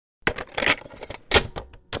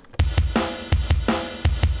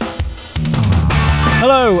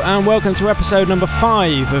Hello and welcome to episode number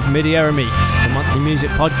 5 of Midierror Meets, the monthly music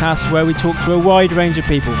podcast where we talk to a wide range of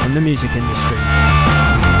people from the music industry.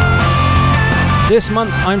 This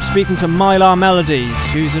month I'm speaking to Mylar Melodies,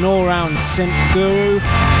 who's an all-round synth guru,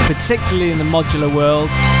 particularly in the modular world,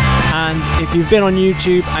 and if you've been on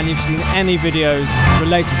YouTube and you've seen any videos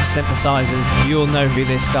related to synthesizers, you'll know who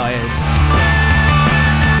this guy is.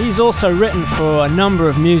 He's also written for a number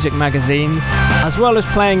of music magazines, as well as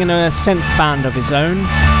playing in a synth band of his own,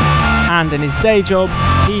 and in his day job,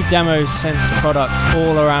 he demos synth products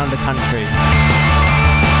all around the country.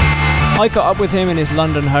 I got up with him in his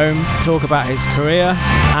London home to talk about his career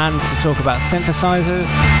and to talk about synthesizers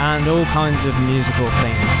and all kinds of musical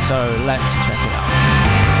things, so let's check it out.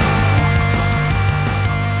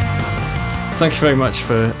 Thank you very much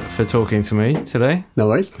for talking to me today. No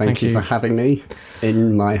worries. Thank you for having me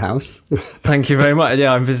in my house. Thank you very much.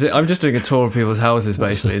 Yeah, I'm just doing a tour of people's houses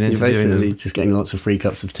basically and interviewing You're basically them. just getting lots of free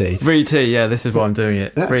cups of tea. Free tea, yeah, this is why I'm doing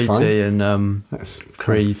it. That's free fine. tea and That's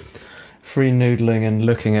free noodling and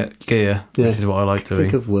looking at gear, which is what I like doing.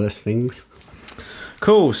 Think of worse things.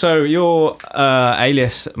 Cool. So your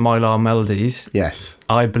alias Mylar Melodies. Yes.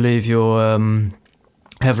 I believe you're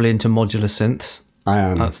heavily into modular synths. I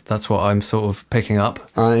am. That's what I'm sort of picking up.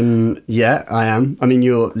 I am. I mean,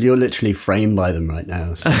 you're literally framed by them right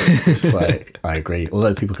now. So it's like, I agree.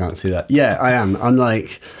 Although people can't see that. Yeah, I am. I'm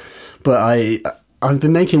like, but I've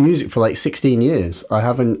been making music for like 16 years. I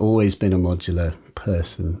haven't always been a modular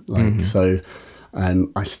person. So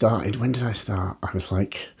I started, when did I start? I was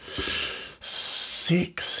like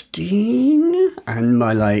 16, and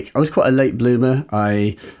I was quite a late bloomer.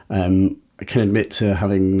 I can admit to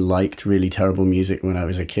having liked really terrible music when I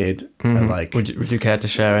was a kid. Would you care to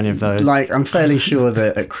share any of those? I'm fairly sure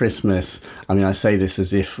that at Christmas, I mean, I say this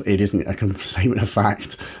as if it isn't a statement of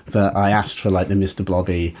fact, that I asked for like the Mr.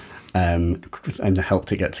 Blobby and helped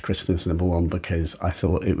to get to Christmas #1 because I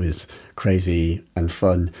thought it was crazy and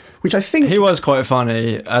fun, which I think... He was quite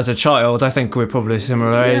funny as a child. I think we're probably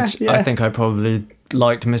similar age. Yeah. I think I probably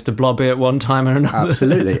liked Mr. Blobby at one time or another.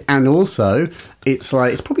 Absolutely. And also, it's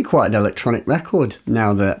probably quite an electronic record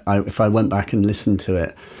now that if I went back and listened to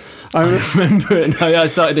it. I remember it now. Yeah, I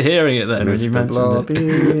started hearing it then when you mentioned Blobby,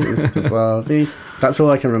 it. Mr. Blobby. That's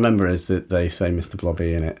all I can remember is that they say Mr.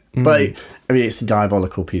 Blobby in it. But, I mean, it's a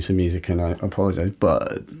diabolical piece of music and I apologise,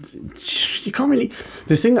 but you can't really...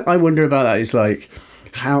 The thing that I wonder about that is like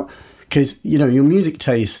how... Because, you know, your music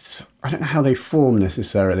tastes, I don't know how they form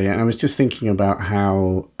necessarily. And I was just thinking about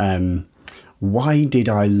how, why did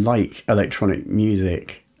I like electronic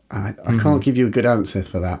music? I can't give you a good answer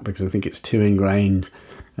for that because I think it's too ingrained.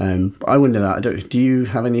 But I wonder that. Do you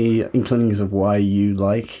have any inklings of why you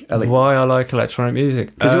like... Why I like electronic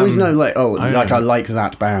music? Because you always know, I like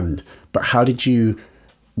that band. But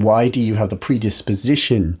why do you have the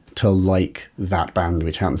predisposition to like that band,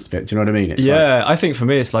 which happens to be... Do you know what I mean? I think for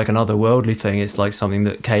me it's like an otherworldly thing. It's like something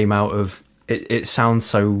that came out of... It sounds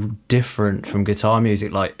so different from guitar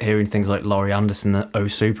music, like hearing things like Laurie Anderson and Oh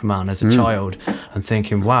Superman as a child and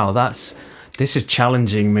thinking, wow, this is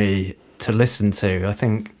challenging me to listen to. I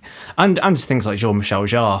think... And just things like Jean-Michel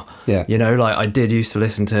Jarre. Yeah. You know, like I did used to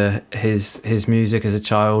listen to his music as a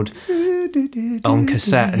child on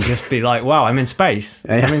cassette and just be like, wow, I'm in space.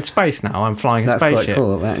 Yeah. I'm in space now. I'm flying a spaceship. That's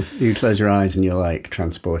quite cool. You close your eyes and you're like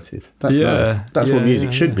transported. That's nice. That's what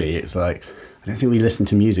music should be. It's like, I don't think we listen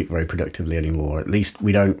to music very productively anymore. At least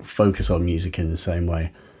we don't focus on music in the same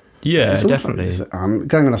way. Yeah, definitely. I'm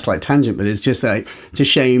going on a slight tangent, but it's just like, it's a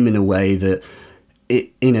shame in a way that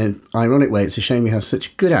in an ironic way, it's a shame we have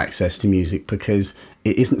such good access to music because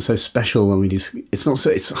it isn't so special when we just...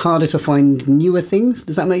 It's harder to find newer things.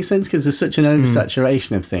 Does that make sense? Because there's such an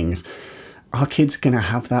oversaturation of things. Our kids going to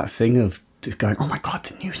have that thing of just going, oh my God,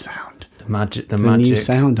 the new sound. The new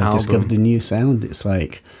sound. I've discovered the new sound. It's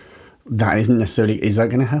like, that isn't necessarily... Is that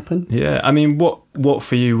going to happen? Yeah. I mean, what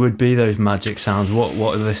for you would be those magic sounds? What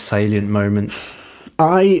are the salient moments?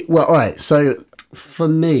 All right. So for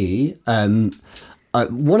me...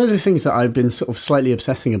 one of the things that I've been sort of slightly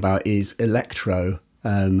obsessing about is electro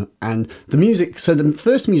and the music. So the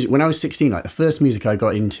first music, when I was 16, like the first music I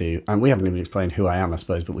got into, and we haven't even explained who I am, I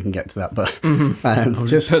suppose, but we can get to that. But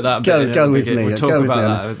just put that go with me. We'll talk about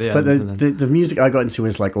that at the end. But the music I got into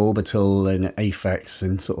was like Orbital and Aphex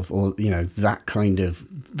and sort of all, you know, that kind of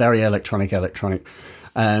very electronic.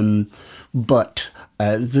 But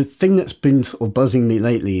the thing that's been sort of buzzing me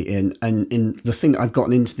lately, and the thing I've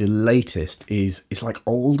gotten into the latest is it's like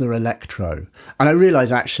older electro. And I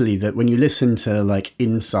realise actually that when you listen to like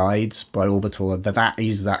Insides by Orbital, that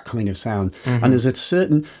is that kind of sound. And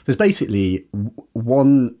there's basically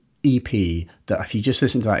one EP that if you just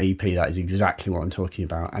listen to that EP, that is exactly what I'm talking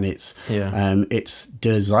about. And it's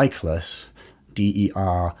Derzyklus,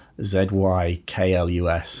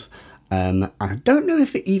 Derzyklus. I don't know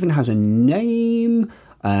if it even has a name,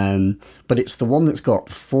 but it's the one that's got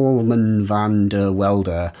Foreman van der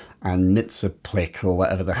Welder and Mitzaplik or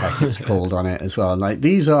whatever the heck it's called on it as well. Like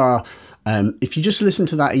these are, if you just listen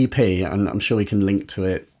to that EP, and I'm sure we can link to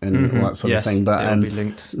it and all that sort of thing, but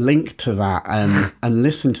link to that and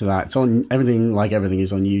listen to that. It's on everything. Like everything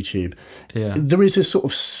is on YouTube. Yeah, there is a sort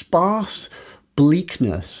of sparse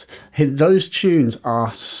bleakness. Those tunes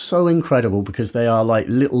are so incredible because they are like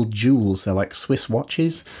little jewels. They're like Swiss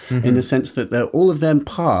watches in the sense that all of them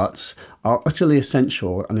parts are utterly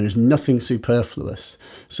essential and there's nothing superfluous.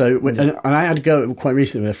 So, and I had to go quite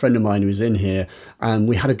recently with a friend of mine who was in here, and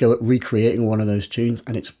we had to go at recreating one of those tunes,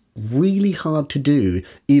 and it's really hard to do,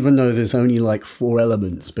 even though there's only like 4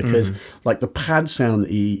 elements, because like the pad sound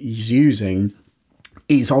that he's using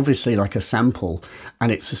is obviously like a sample,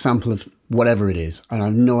 and it's a sample of whatever it is, and I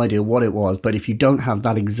have no idea what it was, but if you don't have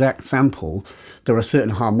that exact sample, there are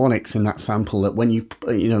certain harmonics in that sample that when you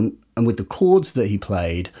know, and with the chords that he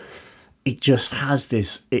played, it just has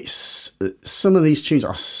this, some of these tunes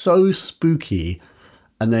are so spooky,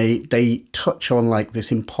 and they touch on like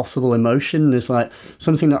this impossible emotion. There's like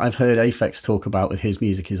something that I've heard Aphex talk about with his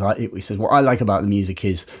music is like, he says, what I like about the music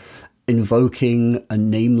is invoking a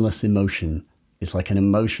nameless emotion. It's like an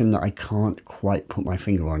emotion that I can't quite put my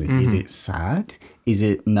finger on. Is it sad? Is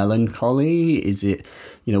it melancholy? Is it,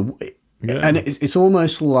 you know, and it's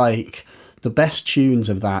almost like the best tunes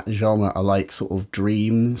of that genre are like sort of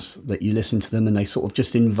dreams that you listen to them and they sort of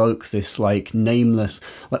just invoke this like nameless,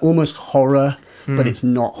 like almost horror, but it's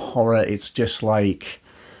not horror. It's just like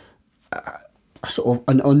sort of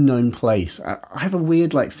an unknown place. I have a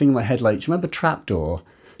weird like thing in my head. Like, do you remember Trapdoor?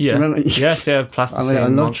 Yeah. Yes, yeah, Plasticine. I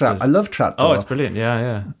love Trapdoor. Oh, it's brilliant.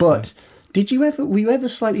 Yeah. But were you ever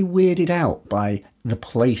slightly weirded out by the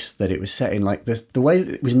place that it was set in? Like this, the way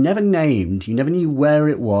it was never named, you never knew where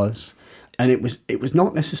it was, and it was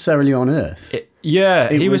not necessarily on Earth.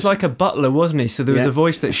 He was like a butler, wasn't he? So there was a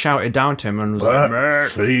voice that shouted down to him and was like,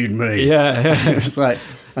 "Feed me." Yeah. It was like,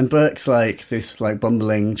 and Burke's like this, like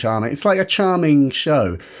bumbling, charming. It's like a charming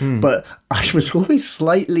show, but I was always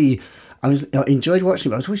slightly. I enjoyed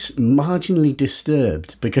watching it, but I was always marginally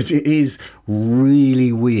disturbed because it is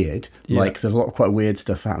really weird. Yeah. Like, there's a lot of quite weird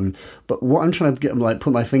stuff happening. But what I'm trying to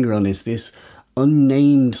put my finger on is this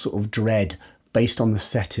unnamed sort of dread based on the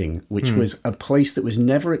setting, which was a place that was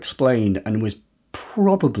never explained and was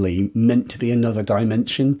probably meant to be another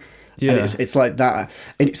dimension. Yeah. And it's like that.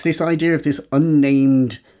 And it's this idea of this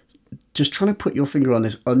unnamed, just trying to put your finger on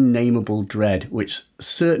this unnameable dread, which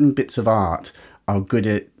certain bits of art are good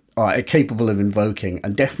at, are capable of invoking,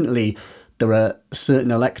 and definitely there are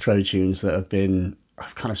certain electro tunes that have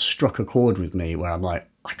kind of struck a chord with me where I'm like,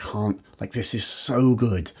 I can't, like, this is so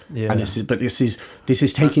good, and this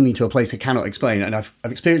is taking me to a place I cannot explain, and I've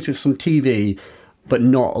experienced with some TV, but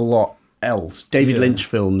not a lot else. David Lynch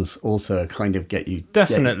films also kind of get you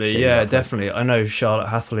definitely. I know Charlotte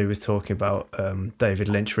Hatherley was talking about David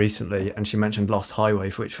Lynch recently, and she mentioned Lost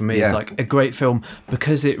Highway, which for me is like a great film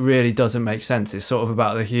because it really doesn't make sense. It's sort of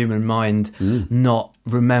about the human mind not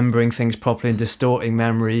remembering things properly and distorting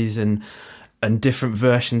memories, and different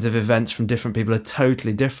versions of events from different people are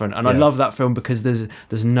totally different. And I love that film because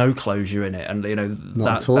there's no closure in it, and you know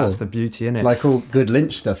that's the beauty in it. Like all good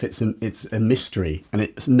Lynch stuff, it's a mystery, and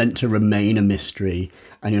it's meant to remain a mystery,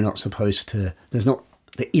 and you're not supposed to.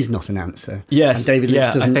 There is not an answer. Yes, and David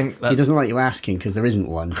Lynch doesn't like you asking because there isn't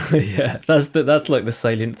one. That's like the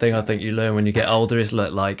salient thing I think you learn when you get older is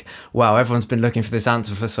like, wow, everyone's been looking for this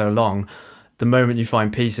answer for so long. The moment you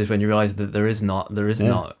find pieces, when you realise that there is not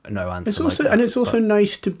no answer. It's also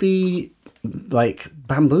nice to be like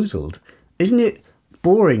bamboozled, isn't it?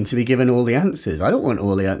 Boring to be given all the answers. I don't want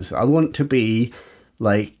all the answers. I want to be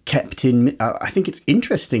like kept in. I think it's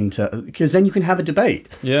interesting because then you can have a debate.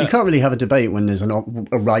 Yeah, you can't really have a debate when there's a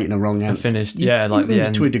right and a wrong answer. Finished. Like the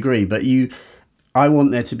end to a degree, but I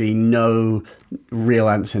want there to be no real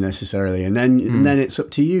answer necessarily, and then it's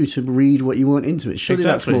up to you to read what you want into it. Surely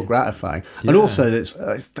that's more gratifying. Yeah. And also,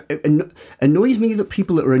 it annoys me that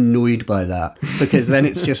people that are annoyed by that, because then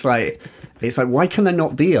it's just like, why can there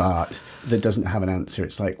not be art that doesn't have an answer?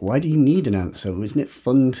 It's like, why do you need an answer? Isn't it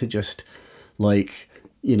fun to just like,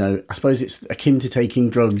 you know, I suppose it's akin to taking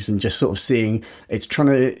drugs and just sort of seeing, it's trying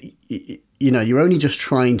to, you know, you're only just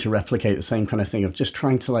trying to replicate the same kind of thing of just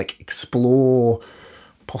trying to like explore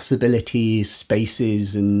possibilities,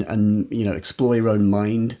 spaces, and you know, explore your own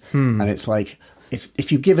mind. And it's like,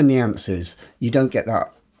 if you're given the answers, you don't get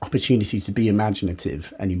that opportunity to be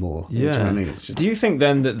imaginative anymore. Yeah. Do you know what I mean? It's just Do you think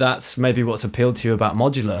then that that's maybe what's appealed to you about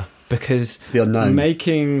Modular? Because the unknown.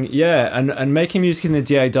 making music in the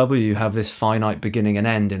DAW, you have this finite beginning and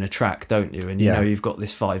end in a track, don't you? And you know you've got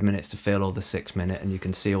this 5 minutes to fill, or the 6 minute, and you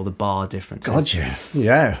can see all the bar differences. God,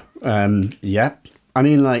 yeah. I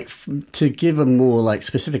mean, like, to give a more like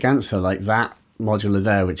specific answer, like that Modular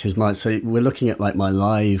there, which is so we're looking at like my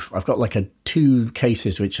live. I've got like 2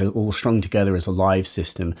 cases which are all strung together as a live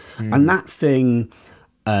system, and that thing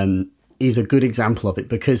is a good example of it,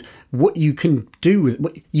 because what you can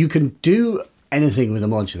do anything with a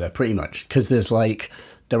Modular pretty much, because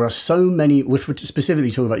there are so many. We're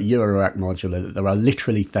specifically talking about Eurorack Modular, that there are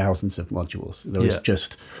literally thousands of modules. There is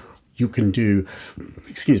just, you can do,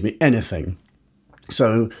 anything.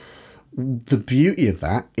 So the beauty of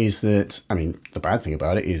that is that, I mean, the bad thing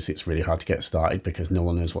about it is it's really hard to get started because no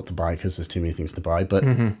one knows what to buy because there's too many things to buy. But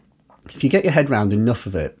if you get your head around enough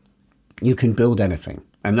of it, you can build anything.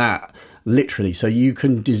 And that literally, so you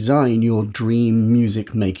can design your dream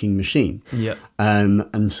music making machine. Yeah.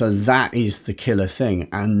 And so that is the killer thing.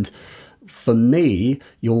 And for me,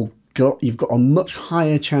 you've got a much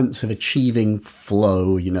higher chance of achieving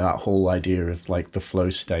flow, that whole idea of like the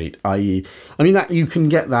flow state, i.e., I mean, that you can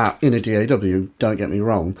get that in a DAW, don't get me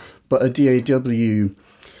wrong, but a DAW,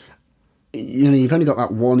 you've only got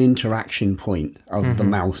that one interaction point of the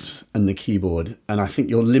mouse and the keyboard, and I think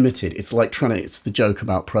you're limited. It's like it's the joke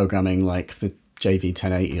about programming like the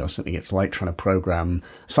JV1080 or something. It's like trying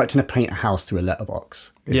to paint a house through a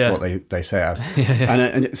letterbox. Is what they say it as.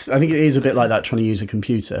 And I think it is a bit like that, trying to use a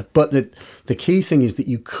computer. But the key thing is that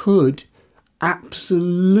you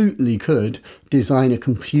absolutely could design a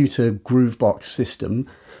computer groovebox system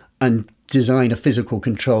and design a physical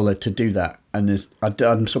controller to do that. And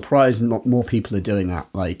I'm surprised not more people are doing that.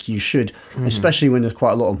 Like, you should, especially when there's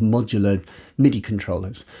quite a lot of modular MIDI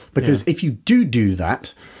controllers. Because if you do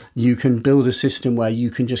that, you can build a system where you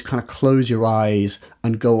can just kind of close your eyes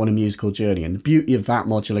and go on a musical journey. And the beauty of that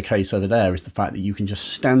modular case over there is the fact that you can just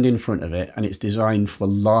stand in front of it, and it's designed for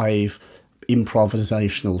live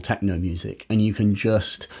improvisational techno music. And you can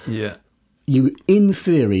just, you in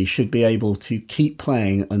theory should be able to keep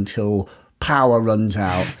playing until power runs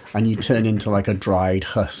out and you turn into like a dried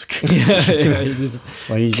husk. You just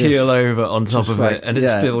keel over on top of it, and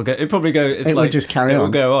it's still it probably go. It will just carry on. It will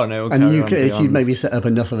go on. If you maybe set up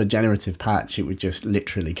enough of a generative patch, it would just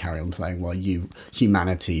literally carry on playing while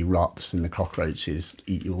humanity rots and the cockroaches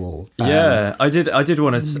eat you all. I did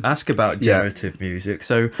want to ask about generative music.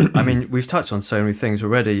 So I mean, we've touched on so many things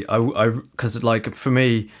already. Because like for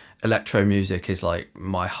me, electro music is like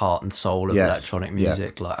my heart and soul of electronic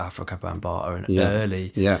music, like Africa Bambaataa and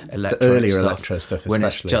early electro stuff, when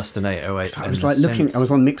it's just an 808. I was like I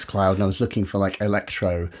was on Mixcloud and I was looking for like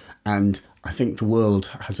electro, and I think the world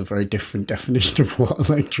has a very different definition of what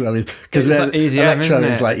electro is, because like EDM, electro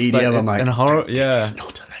is like EDM. I'm like, this is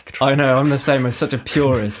not electro. I know, I'm the same. I'm such a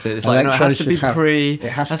purist. It's like, no, it has to be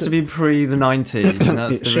pre the 90s. And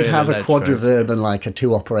that's it should have a quadriverb and like a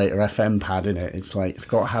 2-operator FM pad in it. It's like, it's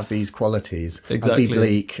got to have these qualities. Exactly. And be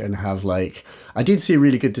bleak and have like, I did see a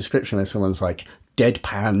really good description where someone's like,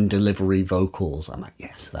 deadpan delivery vocals. I'm like,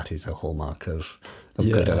 yes, that is a hallmark of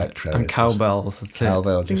good electro. And cowbells.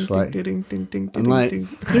 Cowbell, just like, and like,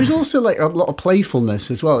 there's also like a lot of playfulness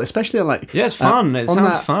as well, especially on like, it's fun. It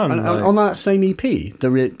sounds fun. On that same EP,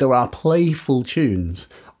 there are playful tunes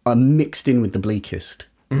mixed in with the bleakest,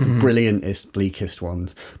 the brilliantest, bleakest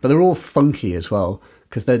ones, but they're all funky as well,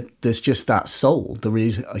 because there's just that soul. There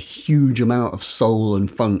is a huge amount of soul and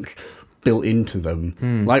funk built into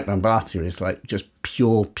them. Like Bambaataa is like just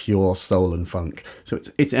pure soul and funk. So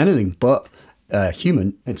it's anything but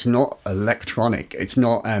human. It's not electronic. It's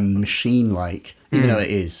not machine-like, even though it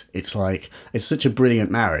is. It's like, it's such a brilliant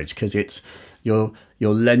marriage, because it's you're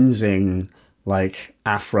lensing like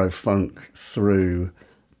Afro funk through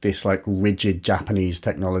this like rigid Japanese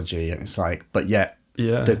technology, and it's like, but yet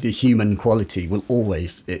the human quality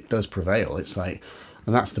it does prevail. It's like,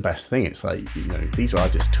 and that's the best thing. It's like, these are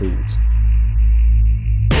just tools.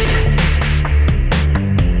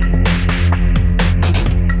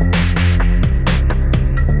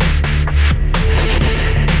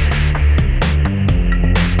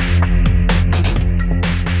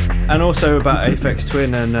 And also about Aphex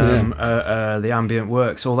Twin and the ambient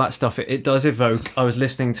works, all that stuff. It does evoke. I was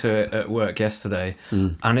listening to it at work yesterday,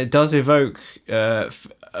 and it does evoke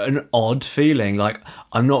an odd feeling. Like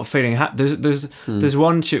I'm not feeling there's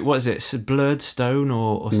one tune, what is it, Blurred Stone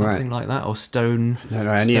or something like that, or Stone. I don't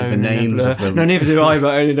know any of the names of them. No, neither do I,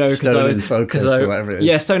 but I only know Stone in Focus or whatever it is.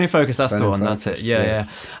 Yeah, Stone in Focus, that's Stone the in one. Focus, That's it. Yeah,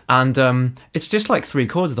 yes. And it's just like 3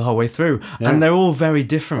 chords the whole way through, and they're all very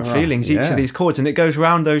different feelings, each of these chords, and it goes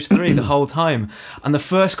round those 3 the whole time. And the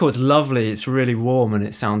first chord's lovely, it's really warm and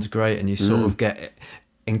it sounds great, and you sort of get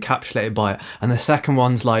encapsulated by it, and the second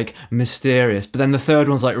one's like mysterious, but then the third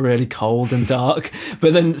one's like really cold and dark,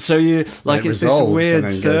 but then so you like it's this weird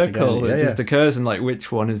circle that just occurs, and like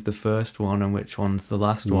which one is the first one and which one's the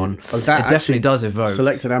last one. Oh, that it definitely does evoke.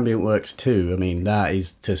 Selected Ambient Works too, I mean, that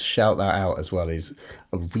is, to shout that out as well, is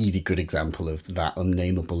a really good example of that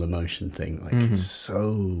unnameable emotion thing. Like it's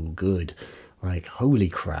so good, like holy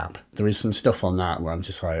crap. There is some stuff on that where I'm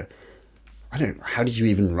just like, how did you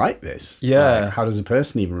even write this? Yeah. Like, how does a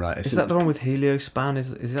person even write this? Is that the one with Heliospan?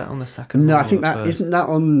 Is that on the second No, one? I think that isn't that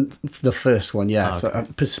on the first one. Yeah. Oh,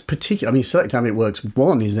 okay. So particularly, I mean, Select Ambient Works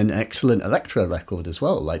 1 is an excellent electro record as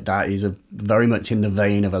well. Like that is a very much in the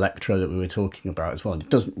vein of electro that we were talking about as well. It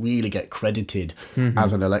doesn't really get credited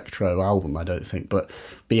as an electro album, I don't think. But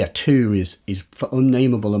yeah, 2 is for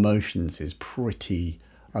Unnameable Emotions is pretty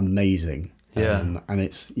amazing. Yeah. And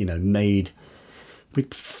it's made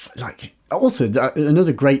with like. Also,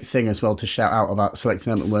 another great thing as well to shout out about Selected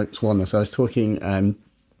Ambient Works 1. So I was talking,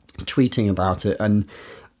 tweeting about it,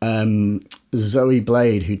 and Zoe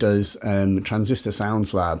Blade, who does Transistor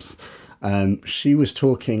Sounds Labs, she was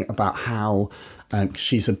talking about how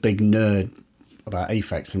she's a big nerd about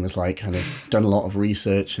Aphex and was like kind of done a lot of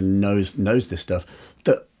research and knows this stuff.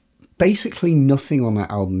 That basically nothing on that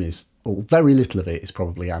album is, or very little of it is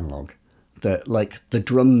probably analog. That like the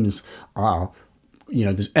drums are.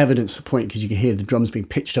 There's evidence to point, because you can hear the drums being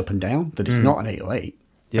pitched up and down, that it's not an 808.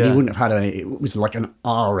 Yeah. And you wouldn't have had it was like an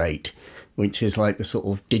R8, which is like the sort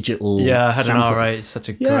of digital. Yeah, I had sample. An R8. It's such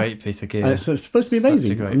a great piece of gear. And it's supposed to be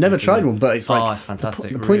amazing. I've never tried one, but it's like it's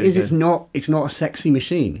fantastic. The point is, it's not a sexy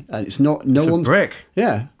machine, and it's not. No one's a brick.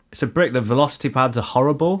 Yeah. It's a brick. The velocity pads are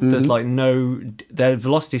horrible. There's like they're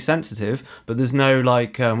velocity sensitive, but there's no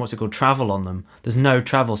like, what's it called, travel on them. There's no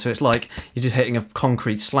travel. So it's like you're just hitting a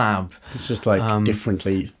concrete slab. It's just like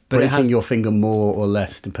differently breaking your finger more or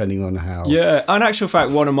less depending on how. Yeah. In actual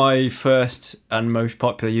fact, one of my first and most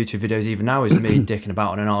popular YouTube videos even now is me dicking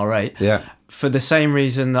about on an R8. Yeah. For the same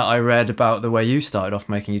reason that I read about the way you started off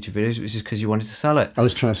making YouTube videos, which is because you wanted to sell it. I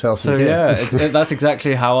was trying to sell some gear. Yeah, that's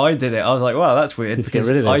exactly how I did it. I was like, wow, that's weird. Let's get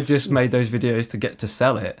rid of this. I just made those videos to get to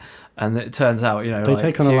sell it. And it turns out, they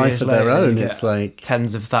take on a life of their own. It's like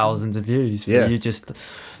tens of thousands of views for you just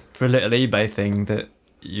for a little eBay thing that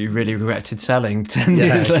you really regretted selling 10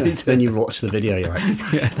 years later. Then you watch the video, you're like,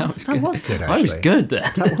 that was good. Actually. I was good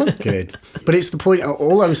then. That was good. But it's the point,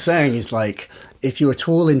 all I was saying is like, if you're at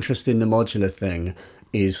all interested in the modular thing,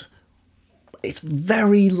 it's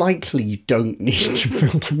very likely you don't need to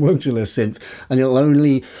build a modular synth, and it'll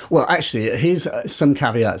only... Well, actually, here's some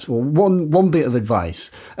caveats, or one bit of advice.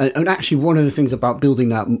 And actually, one of the things about building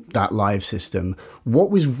that live system, what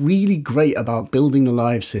was really great about building the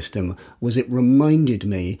live system was it reminded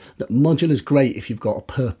me that modular's great if you've got a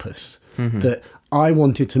purpose. That I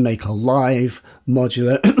wanted to make a live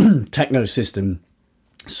modular techno system,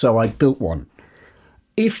 so I built one.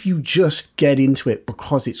 If you just get into it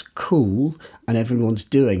because it's cool and everyone's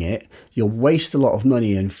doing it, you'll waste a lot of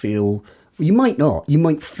money and feel... You might not. You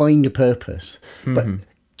might find a purpose, but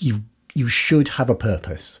you should have a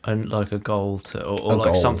purpose. And like a goal or like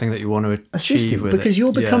goal. Something that you want to achieve. A system, with because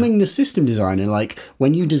you're becoming the system designer. Like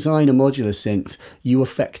when you design a modular synth, you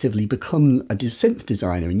effectively become a synth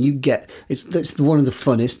designer, and you get... That's one of the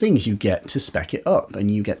funnest things. You get to spec it up,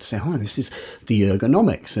 and you get to say, oh, this is the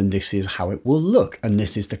ergonomics, and this is how it will look, and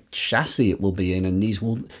this is the chassis it will be in, and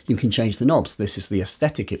you can change the knobs. This is the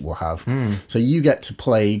aesthetic it will have. So you get to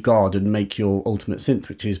play God and make your ultimate synth,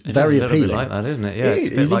 which is very appealing. It's a little bit like that, isn't it? Yeah, it's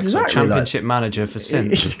a bit like exactly Championship manager for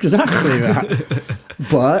synth. It's exactly that.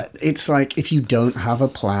 But it's like, if you don't have a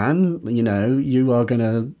plan, you are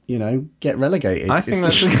gonna, get relegated. I think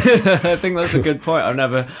that's a good point.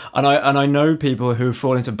 I know people who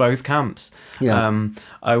fall into both camps. Yeah.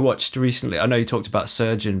 I watched recently. I know you talked about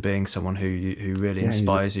Surgeon being someone who really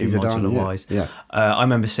inspires you modular wise. Yeah. I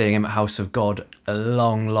remember seeing him at House of God a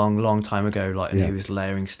long time ago. And he was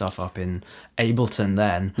layering stuff up in Ableton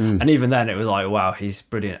then, and even then it was like, wow, he's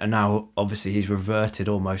brilliant. And now obviously he's reverted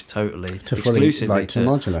almost totally exclusively to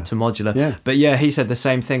modular. Yeah. But yeah, he said the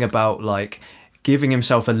same thing about like giving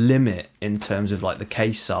himself a limit in terms of like the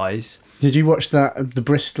case size. Did you watch that, the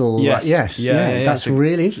Bristol? Yes. Yeah. That's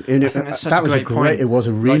really... That was a great point. It was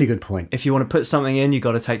a really good point. If you want to put something in, you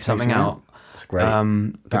got to take something out. It's great.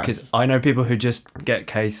 Because I know people who just get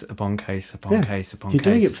case upon case upon case upon You're case.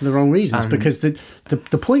 doing it for the wrong reasons, because the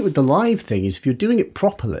point with the live thing is if you're doing it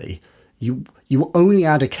properly, you only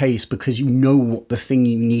add a case because you know what the thing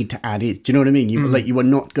you need to add is. Do you know what I mean? You are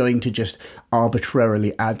not going to just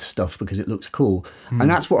arbitrarily add stuff because it looks cool. And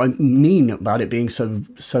that's what I mean about it being so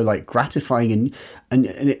like gratifying, and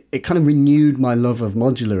it kind of renewed my love of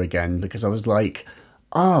modular again, because I was like,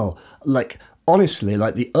 oh, like honestly,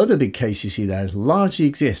 like the other big case you see there largely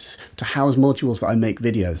exists to house modules that I make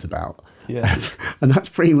videos about. Yeah. And that's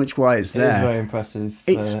pretty much why it's there. It is very impressive.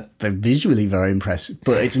 It's visually very impressive,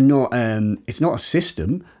 but it's not a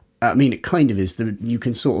system. I mean, it kind of is. You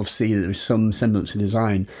can sort of see that there's some semblance of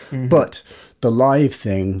design, but the live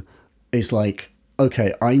thing is like,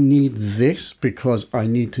 okay, I need this because I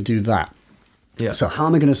need to do that. Yeah. So how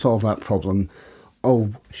am I going to solve that problem?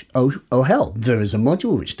 Oh hell, there is a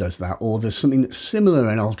module which does that, or there's something that's similar,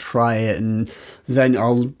 and I'll try it, and then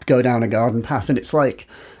I'll go down a garden path. And it's like,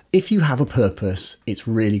 if you have a purpose, it's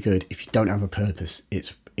really good. If you don't have a purpose,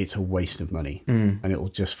 it's a waste of money, and it will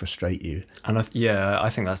just frustrate you. And I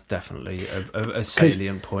think that's definitely a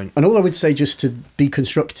salient point. And all I would say, just to be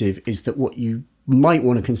constructive, is that what you might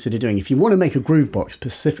want to consider doing, if you want to make a groove box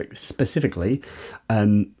specifically,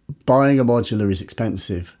 buying a modular is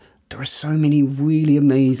expensive. There are so many really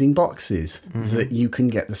amazing boxes that you can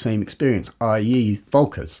get the same experience, i.e.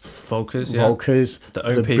 Volkers, the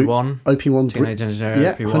OP1, Teenage Engineering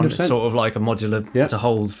OP1. It's sort of like a modular, it's a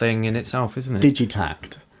whole thing in itself, isn't it?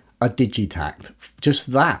 A Digitact,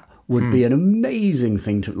 just that would be an amazing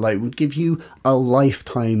thing to, like, would give you a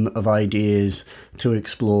lifetime of ideas to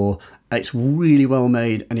explore. It's really well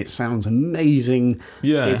made and it sounds amazing.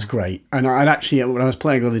 Yeah. It's great. And I'd actually, when I was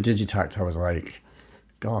playing on the Digitact, I was like,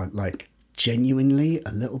 God, like, genuinely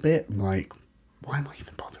a little bit, I'm like, why am I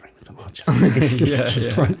even bothering with the modular?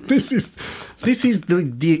 Like, this is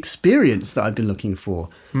the experience that I've been looking for,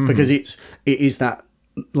 because it is that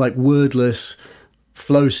like wordless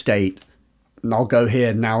flow state. And I'll go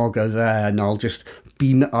here, now I'll go there, and I'll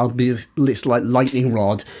be it's like lightning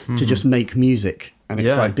rod to just make music. And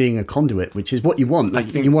it's like being a conduit, which is what you want.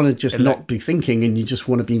 Like, you want to just not be thinking, and you just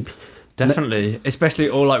want to be. Definitely, especially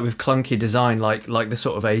all like with clunky design, like the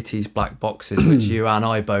sort of 80s black boxes, which you and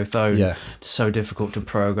I both own. Yes. So difficult to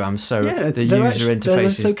program. So the user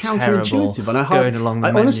interface is terrible. And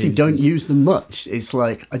I honestly don't use them much. It's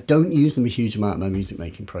like I don't use them a huge amount in my music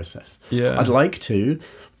making process. Yeah, I'd like to,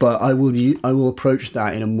 but I will approach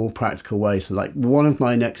that in a more practical way. So like one of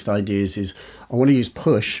my next ideas is I want to use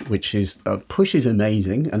Push, which is Push is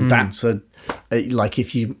amazing, and that's like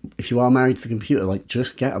if you are married to the computer, like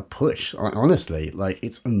just get a Push. Honestly, like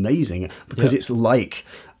it's amazing because it's like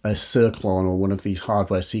a Circlon or one of these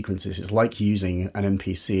hardware sequences. It's like using an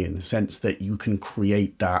MPC in the sense that you can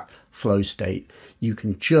create that flow state. You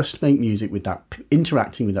can just make music with that,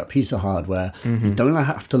 interacting with that piece of hardware. You don't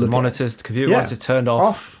have to look at monitors. The computer once it's turned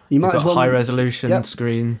off. You might as well high resolution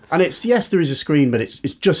screen. And it's there is a screen, but it's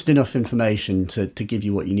just enough information to give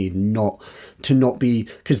you what you need, not be,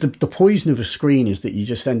 because the poison of a screen is that you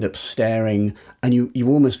just end up staring and you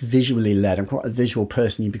almost visually led. I'm quite a visual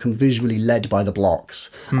person. You become visually led by the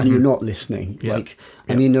blocks and you're not listening.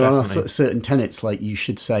 I mean, there are certain tenets, like you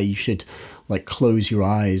should like close your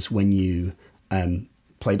eyes when you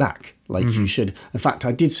play back. Like you should. In fact,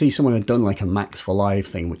 I did see someone had done like a Max for Live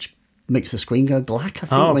thing, which makes the screen go black, I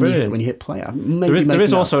think, when you hit play. There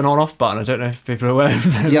is also an on-off button. I don't know if people are aware of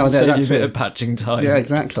that. Yeah, that's a bit of patching time. Yeah,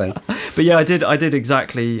 exactly. But yeah, I did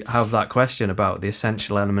exactly have that question about the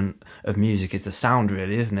essential element of music is the sound,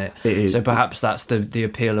 really, isn't it? It is. So perhaps that's the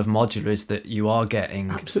appeal of modular, is that you are getting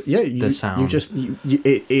the sound.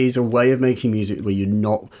 It is a way of making music where you're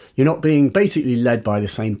not being basically led by the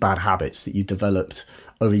same bad habits that you developed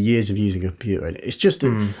over years of using a computer. And it's just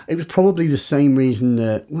it was probably the same reason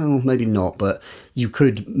that, well, maybe not, but you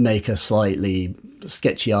could make a slightly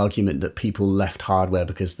sketchy argument that people left hardware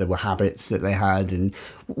because there were habits that they had, and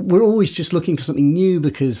we're always just looking for something new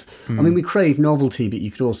because I mean, we crave novelty, but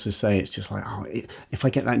you could also say it's just like, if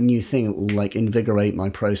I get that new thing, it will like invigorate my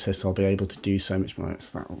process, I'll be able to do so much more.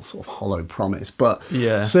 It's that sort of hollow promise. But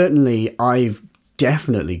certainly I've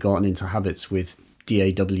definitely gotten into habits with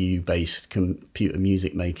DAW based computer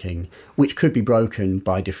music making, which could be broken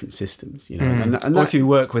by different systems, you know. And or if you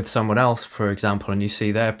work with someone else, for example, and you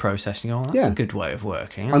see their process, and you go, that's a good way of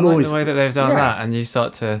working. I like the way that they've done that, and you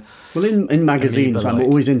start to. Well, in magazines, I'm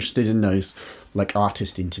always interested in those like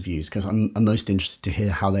artist interviews, because I'm most interested to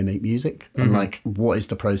hear how they make music and like what is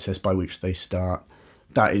the process by which they start.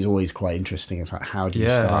 That is always quite interesting. It's like, how do you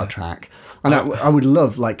start a track? And I would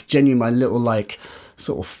love, like, genuinely my little like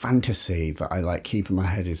sort of fantasy that I like keep in my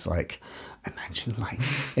head is like imagine like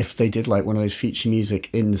if they did like one of those feature music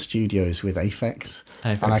in the studios with Aphex,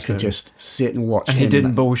 and I could just sit and watch and him. he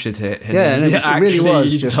didn't bullshit it. And it really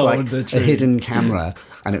was just like a hidden camera,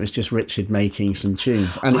 and it was just Richard making some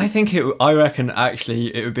tunes. And I reckon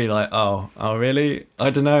actually it would be like, oh really? I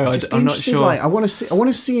don't know. I'm not sure. Like, I want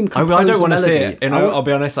to see him compose I don't want to see melody. it. I'll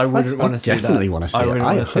be honest. I wouldn't want to see that. I definitely want to see it.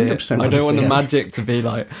 I 100% I don't want the magic to be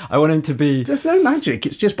like. I want him to be. There's no magic.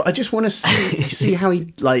 It's just. But I just want to see how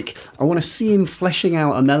he like. I want to see him fleshing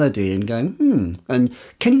out a melody and going, And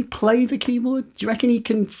can he play the keyboard? Do you reckon he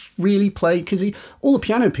can really play? Because all the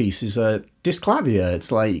piano pieces are disclavier.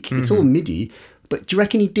 It's like it's all MIDI. But do you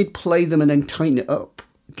reckon he did play them and then tighten it up?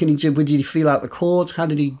 Did he feel out the chords? How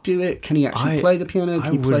did he do it? Can he actually play the piano?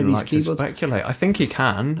 Can he play these keyboards? To speculate. I think he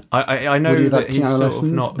can. I know that he's sort of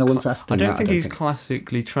not. No one's asked him. I don't think he's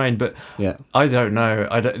classically trained, but I don't know.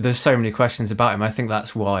 There's so many questions about him. I think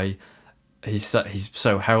that's why he's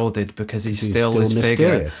so heralded, because he's still this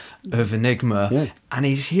figure of enigma, and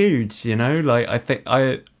he's huge. Like I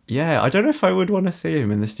don't know if I would want to see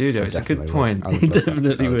him in the studio. It's a good point. He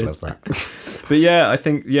definitely would. But I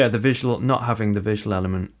think not having the visual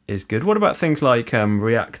element is good. What about things like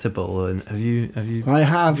Reactable? And have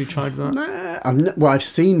you tried that? I've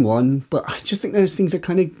seen one, but I just think those things are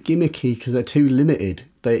kind of gimmicky because they're too limited.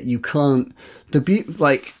 That you can't.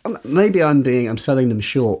 Maybe I'm selling them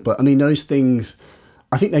short, but I mean those things.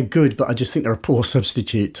 I think they're good, but I just think they're a poor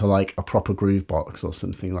substitute to like a proper groove box or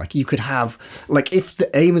something. Like you could have, like if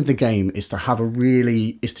the aim of the game is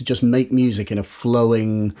to just make music in a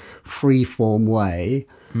flowing, free-form way,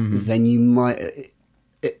 then you might.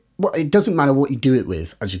 It doesn't matter what you do it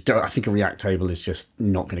with. I think a Reactable is just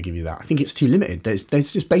not going to give you that. I think it's too limited.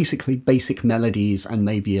 There's just basically basic melodies and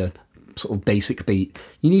maybe a sort of basic beat.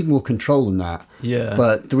 You need more control than that. Yeah.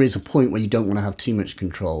 But there is a point where you don't want to have too much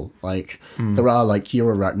control. Like there are like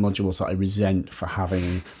Eurorack modules that I resent for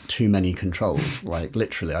having too many controls. Like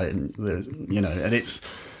literally, and it's.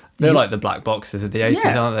 They're like the black boxes of the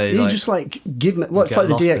 80s, aren't they? You just like give me. Well, it's like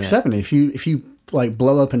the DX7. If you like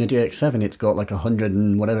blow up in a DX7, it's got like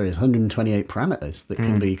 128 parameters that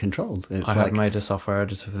can be controlled. I have made a software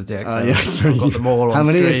editor for the DX7. I've got them all on How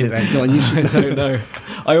many screen. Is it then? Go on, I don't know.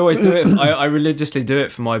 I always do it. I religiously do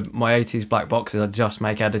it for my 80s black boxes. I just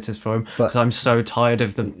make editors for them because I'm so tired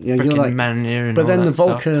of the freaking menu and But all then that the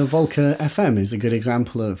Volca FM is a good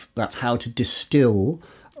example of that's how to distill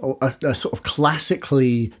a sort of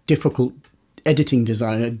classically difficult editing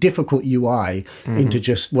design, a difficult UI into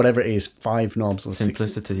just whatever it is, 5 knobs or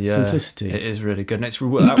simplicity. 6. Simplicity. It is really good, and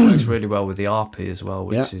that works really well with the RP as well,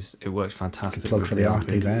 which is it works fantastic. Plug for the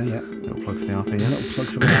RP there, Little plug for the RP, Little plug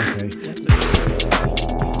for the RP.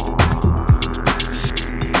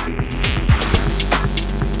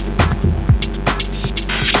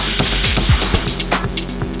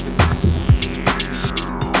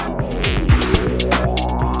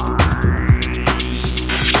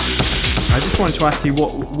 I wanted to ask you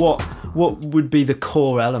what would be the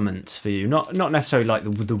core elements for you, not necessarily like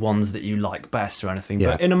the ones that you like best or anything,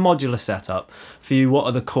 but in a modular setup for you, what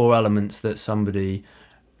are the core elements that somebody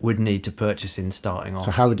would need to purchase in starting off?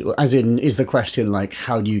 So is the question like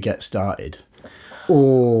how do you get started,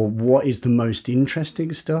 or what is the most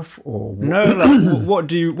interesting stuff, or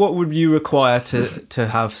what would you require to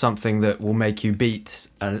have something that will make you beat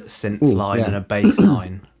a synth line and a bass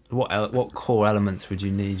line? What core elements would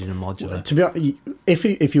you need in a modular? To be honest,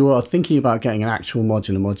 if you are thinking about getting an actual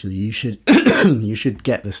modular, you should you should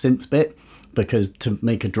get the synth bit, because to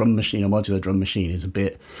make a modular drum machine is a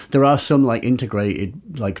bit. There are some like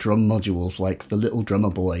integrated like drum modules, like the Little Drummer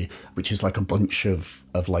Boy, which is like a bunch of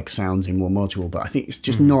like sounds in one module, but I think it's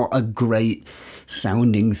just not a great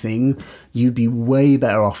sounding thing. You'd be way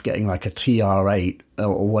better off getting like a TR8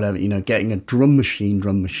 or whatever, getting a drum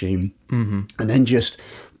machine, and then just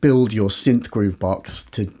build your synth groove box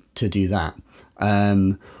to do that.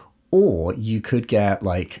 Or you could get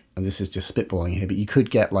like, and this is just spitballing here, but you could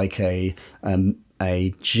get like a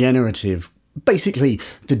generative. Basically,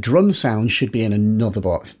 the drum sound should be in another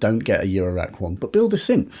box. Don't get a Eurorack one, but build a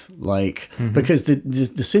synth, because the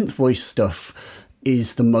synth voice stuff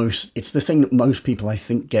is it's the thing that most people I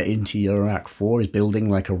think get into Eurorack for, is building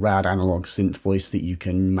like a rad analog synth voice that you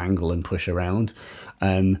can mangle and push around.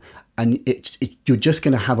 And you're just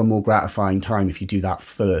going to have a more gratifying time if you do that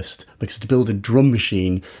first, because to build a drum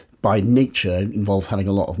machine by nature involves having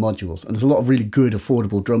a lot of modules, and there's a lot of really good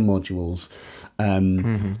affordable drum modules.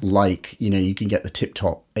 Like, you can get the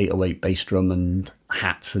tip-top 808 bass drum and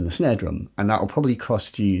hats and the snare drum, and that'll probably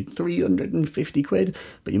cost you 350 quid,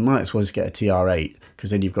 but you might as well just get a TR8, because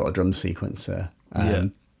then you've got a drum sequencer.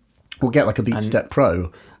 Or get like a BeatStep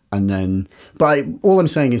Pro, And then, but all I'm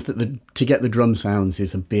saying is that to get the drum sounds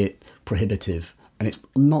is a bit prohibitive, and it's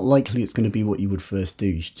not likely it's going to be what you would first do.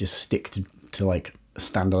 You should just stick to like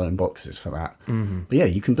standalone boxes for that. But yeah,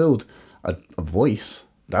 you can build a voice.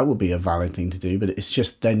 That would be a valid thing to do, but it's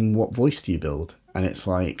just then what voice do you build? And it's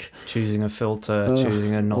like choosing a filter,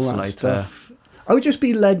 choosing an oscillator. I would just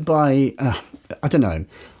be led by I don't know,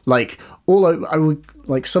 like I would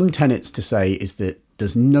like some tenets to say is that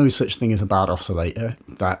there's no such thing as a bad oscillator.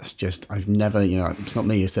 That's just, I've never, it's not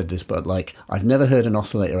me who said this, but like I've never heard an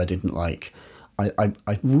oscillator I didn't like. I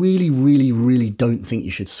really, really, really don't think you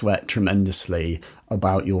should sweat tremendously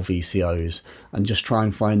about your VCOs and just try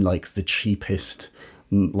and find like the cheapest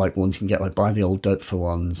like ones you can get, like buy the old dope for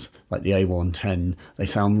ones, like the A110. They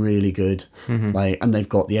sound really good. Like, and they've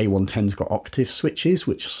got the A110's got octave switches,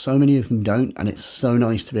 which so many of them don't, and it's so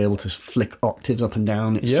nice to be able to flick octaves up and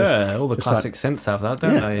down. It's all the classic synths have that,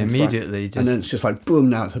 don't they? Immediately, and then it's just like boom,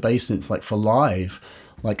 now it's a bass synth. Like for live,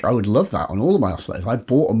 like I would love that on all of my oscillators. I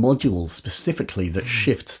bought a module specifically that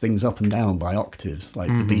shifts things up and down by octaves, like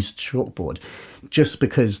the Beast chalkboard, just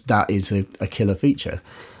because that is a killer feature.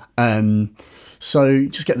 So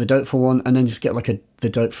just get the dope for one, and then just get like the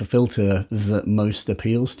dope for filter that most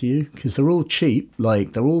appeals to you, because they're all cheap.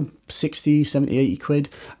 Like they're all 60, 70, 80 quid,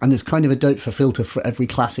 and there's kind of a dope for filter for every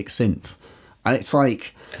classic synth. And it's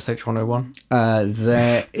like SH101.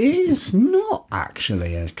 There is not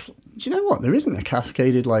actually do you know what? There isn't a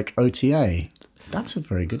cascaded like OTA. That's a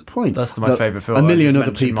very good point. That's my favourite filter. A million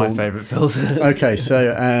other people. My favourite filter. Okay,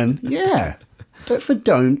 so yeah.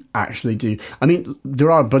 Don't actually do. I mean,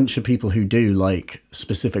 there are a bunch of people who do like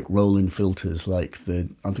specific Roland filters, like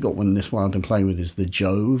I've got one. This one I've been playing with is the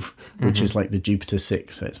Jove, which is like the Jupiter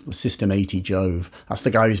 6. So it's System 80 Jove. That's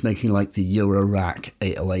the guy who's making like the Eurorack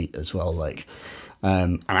 808 as well, like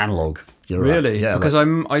an analog. Really? Yeah. Because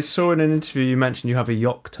I saw in an interview you mentioned you have a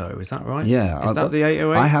Yocto. Is that right? Yeah. Is that the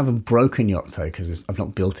 808? I have a broken Yocto because I've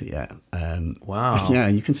not built it yet. Wow. Yeah,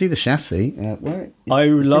 you can see the chassis. I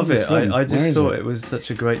love it. I just thought it was such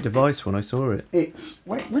a great device when I saw it.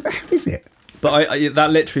 Where the hell is it? But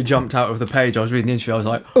that literally jumped out of the page. I was reading the interview. I was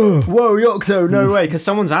like, oh, whoa, Yocto, no way. Because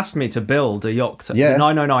someone's asked me to build a Yocto, the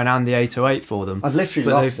 909 and the 808 for them. I've literally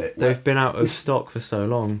lost it. They've been out of stock for so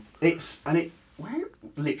long.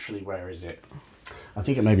 Where is it? I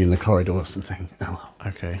think it may be in the corridor or something. Oh,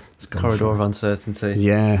 okay. It's corridor of uncertainty.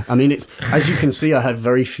 Yeah. I mean, it's, as you can see, I have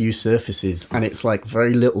very few surfaces, and it's like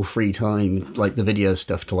very little free time, like the video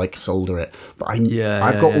stuff, to like solder it. But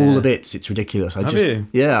I've got all the bits. It's ridiculous. I need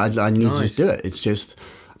to just do it. It's just,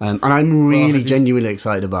 and I'm really genuinely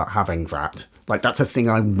excited about having that. Like, that's a thing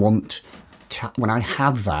I want to, when I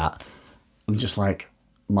have that, I'm just like,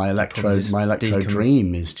 my electro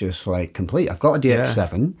dream is just like complete. I've got a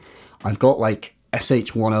DX7. I've got like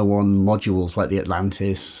SH101 modules like the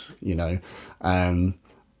Atlantis,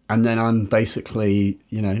 and then I'm basically,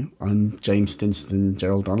 I'm James Stinston,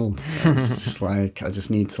 Gerald Donald. It's just like, I just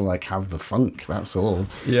need to like have the funk. That's all.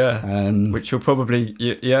 Yeah. Which you'll probably,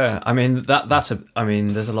 I mean,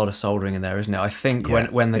 there's a lot of soldering in there, isn't it? I think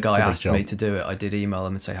when the guy asked me to do it, I did email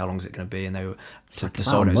them and say, how long is it going to be? And they were, the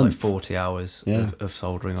soldering was like 40 hours of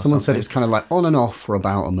soldering. Someone said it's kind of like on and off for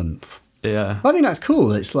about a month. Yeah. I think that's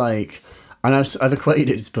cool. It's like, and I've equated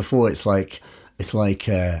it before. It's like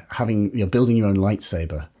having, building your own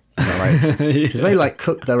lightsaber. Because they like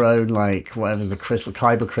cook their own, like whatever the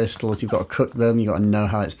kyber crystals. You've got to cook them. You've got to know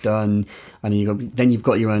how it's done, and then you've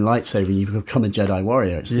got your own lightsaber. And you become a Jedi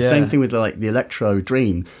warrior. It's the same thing with like the Electro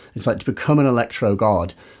Dream. It's like, to become an Electro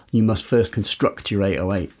God, you must first construct your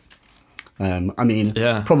 808.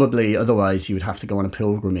 Probably otherwise you would have to go on a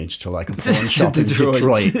pilgrimage to like a pawn shop in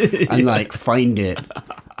Detroit and like find it.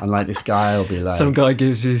 And like this guy will be like, some guy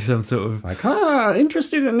gives you some sort of like,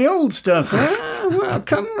 interested in the old stuff? Well,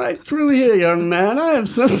 come right through here, young man. I have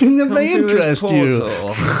something that may interest you.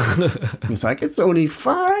 It's like, it's only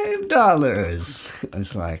 $5.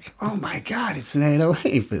 It's like, oh my God, it's an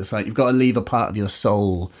 808. But it's like, you've got to leave a part of your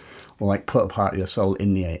soul, or like put a part of your soul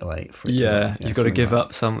in the 808 for it. You've got to give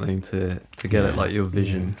up something to get it, like your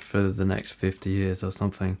vision for the next 50 years or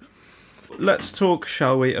something. Let's talk,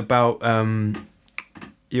 shall we, about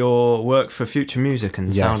your work for Future Music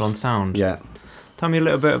and Sound on Sound. Yeah. Tell me a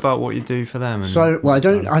little bit about what you do for them.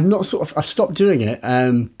 I've stopped doing it,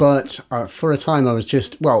 but for a time I was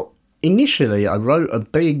just, initially I wrote a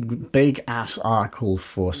big ass article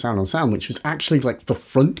for Sound on Sound, which was actually like the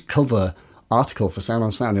front cover article for Sound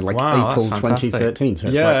on Sound in like April 2013. So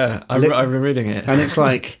it's I've been reading it. And it's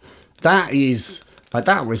like, that was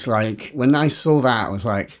like, when I saw that, I was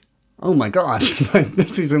like, oh my God, like,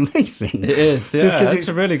 this is amazing. It is, yeah. Just it's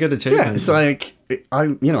a really good achievement. Yeah, it's like, I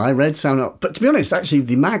read sound, but to be honest, actually,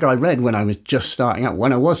 the mag I read when I was just starting out,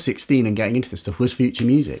 when I was 16 and getting into this stuff, was Future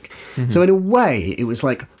Music. Mm-hmm. So in a way, it was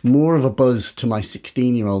like more of a buzz to my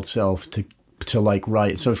 16-year-old self to like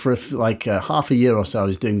write. So for half a year or so, I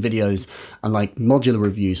was doing videos and like modular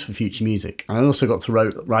reviews for Future Music, and I also got to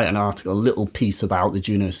write an article, a little piece about the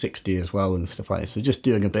Juno 60 as well and stuff like that. So just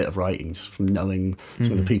doing a bit of writing just from knowing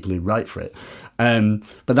some of the people who write for it.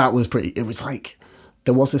 But that was it was like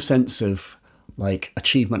there was a sense of like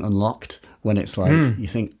achievement unlocked when it's like you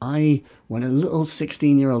think when a little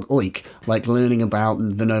 16-year-old oik like learning about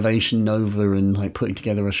the Novation Nova and like putting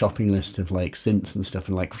together a shopping list of like synths and stuff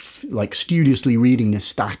and like studiously reading this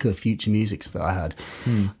stack of Future Musics that I had.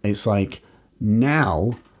 It's like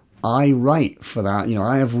now I write for that.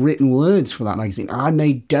 I have written words for that magazine. I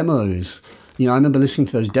made demos. I remember listening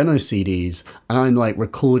to those demo CDs and I'm like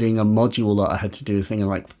recording a module that I had to do a thing and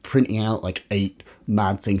like printing out like 8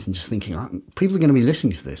 mad things and just thinking, people are going to be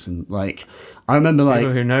listening to this. And like, I remember like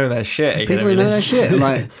people who know their shit. People who know their shit.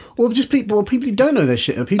 Like, or just people who don't know their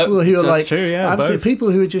shit. Or people who are like, true, yeah, absolutely, both.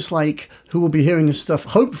 people who are just like, who will be hearing this stuff,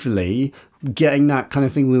 hopefully getting that kind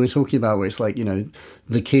of thing we were talking about where it's like,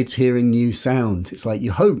 the kids hearing new sounds. It's like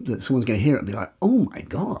you hope that someone's going to hear it and be like, oh my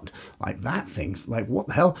God, like that thing's like, what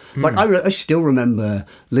the hell? Like I still remember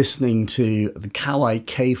listening to the Kawai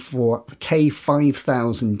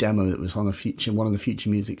K5000 demo that was on one of the Future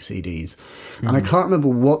Music CDs. And I can't remember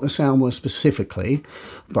what the sound was specifically,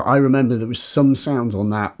 but I remember there was some sounds on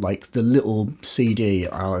that, like the little CD.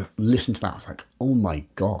 I listened to that. I was like, oh my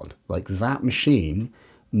God, like that machine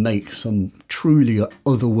make some truly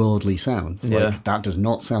otherworldly sounds. Like that does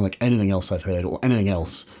not sound like anything else I've heard or anything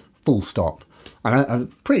else, full stop. And I'm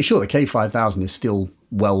pretty sure the K5000 is still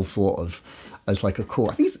well thought of as like a core.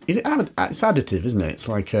 I think it's additive, isn't it? It's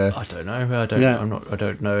like I don't know. I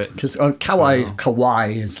don't know it. Because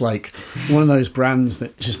Kawai is like one of those brands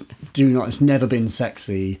that just it's never been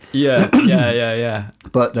sexy. Yeah.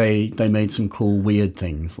 But they made some cool weird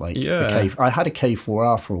things like I had a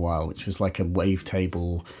K4R for a while, which was like a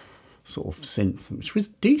wavetable sort of synth, which was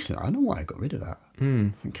decent. I don't know why I got rid of that.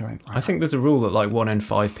 I think there's a rule that like 1 in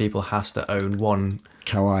 5 people has to own one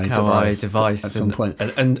Kawai device at some point,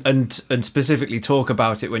 and specifically talk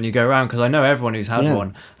about it when you go around, because I know everyone who's had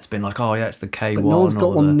one has been like, oh yeah, it's the K1. But no one's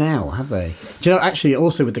got one now, have they? Do you know, actually,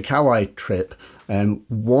 also with the Kawai trip,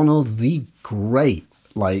 one of the great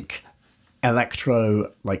like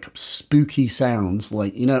electro like spooky sounds,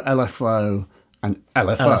 like LFO and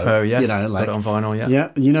LFO, yes. Like, put it on vinyl, yeah.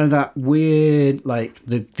 That weird, like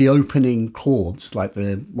the opening chords, like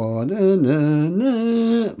the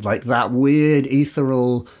like that weird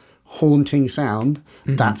ethereal haunting sound.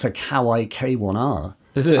 That's a Kawai K1R.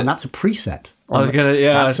 Is it? And that's a preset. I was gonna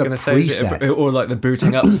say, is it or like the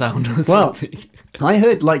booting up sound. Or I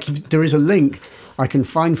heard like there is a link I can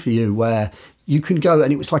find for you where you can go,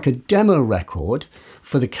 and it was like a demo record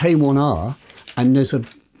for the K1R, and there's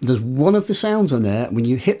one of the sounds on there. When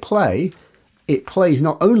you hit play, it plays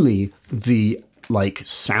not only the like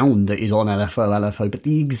sound that is on LFO, but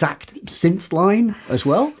the exact synth line as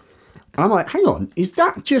well. And I'm like, hang on, is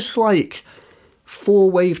that just like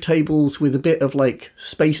 4 wavetables with a bit of like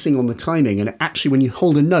spacing on the timing? And actually, when you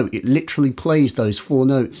hold a note, it literally plays those 4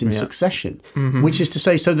 notes in succession, which is to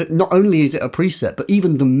say, so that not only is it a preset, but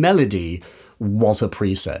even the melody was a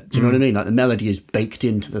preset. Do you know what I mean? Like the melody is baked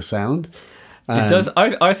into the sound. It does.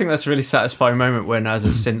 I think that's a really satisfying moment when, as a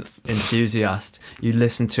synth enthusiast, you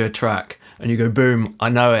listen to a track and you go, boom, I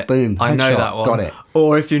know it. Boom, I know headshot, that one. got it.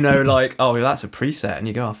 Or if you know, like, oh, that's a preset, and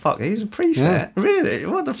you go, oh, fuck, these are preset? Yeah. Really?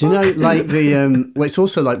 What the fuck? Do you know, like, it's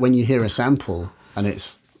also like when you hear a sample and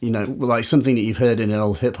it's, like something that you've heard in an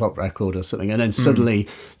old hip-hop record or something, and then suddenly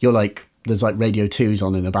you're like, there's like Radio 2s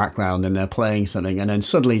on in the background and they're playing something, and then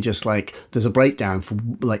suddenly just like there's a breakdown for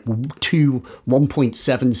like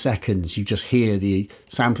 1.7 seconds, you just hear the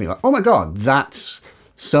sampling, like, oh my God, that's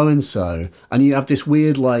so-and-so, and you have this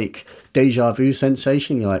weird like deja vu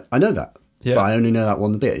sensation. You're like, I know that, but I only know that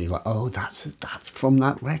one bit. And you're like, oh, that's from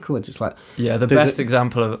that record. It's like, the best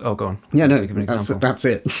example of go on. Yeah, no, that's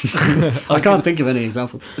it. I can't think of any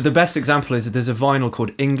examples. The best example is there's a vinyl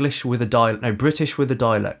called British with a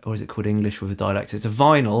Dialect, or is it called English with a Dialect? It's a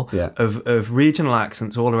vinyl of regional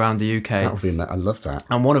accents all around the UK. That would be, I love that.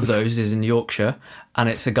 And one of those is in Yorkshire, and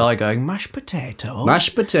it's a guy going, mashed potato.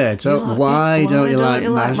 Mashed potato. Why don't you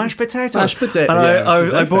like mashed potato? Mashed potato.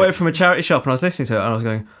 And I bought it from a charity shop, and I was listening to it, and I was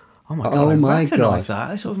going, oh my god, I recognise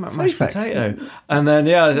that. It's sort of mashed potato. And then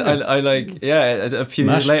a few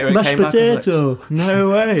years later it came back. Mashed potato. No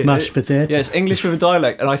way. Mashed potato. Yeah, it's English with a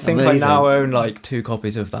dialect, and I think I now own like 2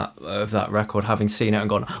 copies of that record, having seen it and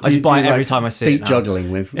gone. I just buy it every time I see it. Beat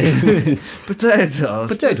juggling with potato.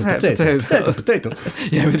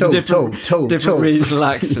 Yeah, with different regional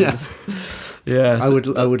accents. Yeah, I would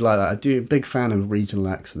like that. I do a big fan of regional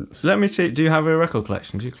accents. Let me see. Do you have a record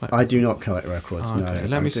collection? Do you collect? I do not collect records. No.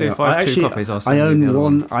 Let me see if I have 2 copies. I own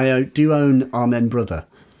one. I do own Amen Brother.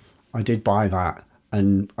 I did buy that,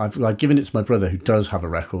 and I've given it to my brother, who does have a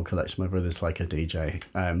record collection. My brother's like a DJ,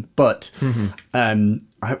 I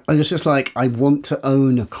was just like, I want to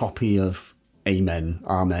own a copy of Amen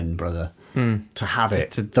Brother. To have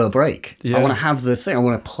it, the break. Yeah. I want to have the thing. I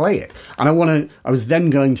want to play it, and I was then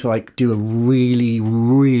going to like do a really,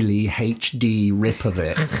 really HD rip of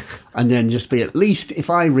it, and then just be, at least if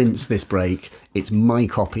I rinse this break, it's my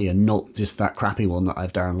copy and not just that crappy one that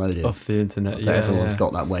I've downloaded off the internet. Everyone's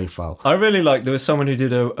got that wave file. I really like. There was someone who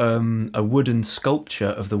did a wooden sculpture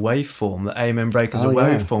of the waveform, the Amen break as a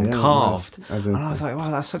waveform carved, and I was like, wow,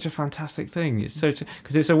 that's such a fantastic thing. It's so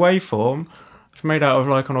because it's a waveform. It's made out of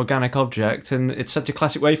like an organic object, and it's such a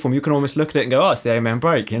classic waveform. You can almost look at it and go, "Oh, it's the Amen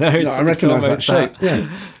break." You know, I recognise that shape. Yeah,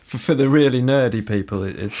 for the really nerdy people,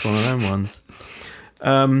 it's one of them ones.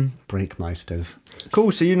 Breakmeisters.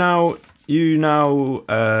 Cool. So you now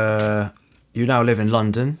live in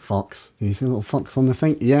London. Fox. You see a little fox on the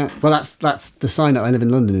thing? Yeah. Well, that's the sign that I live in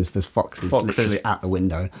London. Is there's foxes literally at the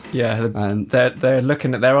window. Yeah. They're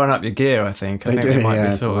looking at. They're on up your gear. I think they might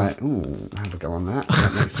be sort of. Ooh, have a go on that.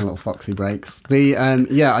 That makes some little foxy breaks.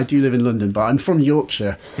 I do live in London, but I'm from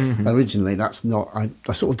Yorkshire originally. That's not. I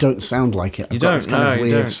sort of don't sound like it. I've got this kind of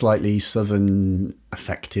weird, slightly southern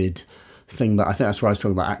affected thing, but I think that's where I was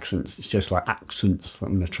talking about accents. It's just like accents.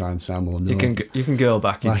 I'm going to try and sound more north. You can go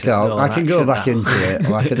back into it. I can go back into it.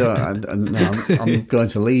 Like I don't. I'm going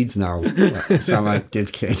to Leeds now. I sound like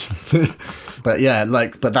Div Kid.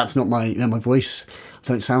 But that's not my voice. I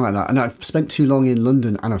don't sound like that. And I've spent too long in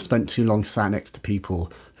London, and I've spent too long sat next to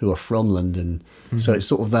people who are from London. So it's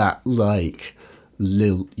sort of that like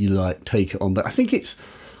lilt you like take it on. But I think it's.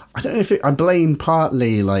 I don't know if I blame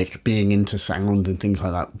partly like being into sound and things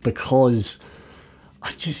like that, because I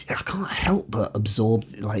can't help but absorb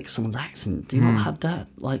like someone's accent. Do you not have that?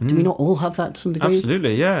 Like, do we not all have that to some degree?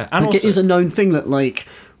 Absolutely, yeah. And like, it is a known thing that like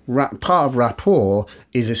part of rapport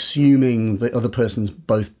is assuming the other person's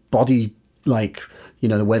both body, like, you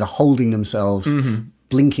know, the way they're holding themselves,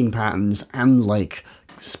 blinking patterns, and like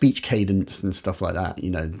speech cadence and stuff like that,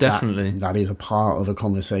 you know. Definitely. That is a part of a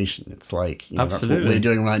conversation. It's like, you know, that's what we're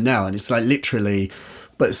doing right now. And it's like literally,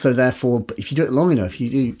 but so therefore, if you do it long enough,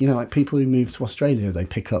 you do, you know, like people who move to Australia, they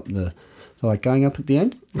pick up they're like going up at the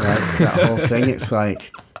end, like that whole thing. It's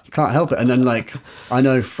like, you can't help it. And then like, I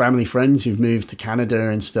know family friends who've moved to Canada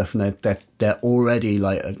and stuff, and they're already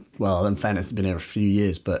like, well, in fairness, they've been here a few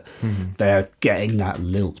years, but they're getting that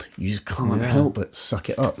lilt. You just can't help but suck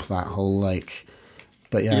it up, that whole like,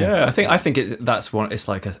 but yeah, I think that's one. It's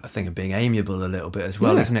like a thing of being amiable a little bit as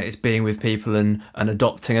well, isn't it? It's being with people and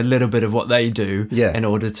adopting a little bit of what they do, in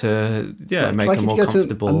order to make them more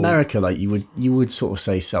comfortable. To America, like you would sort of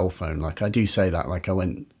say cell phone. Like I do say that. Like I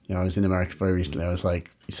was in America very recently. I was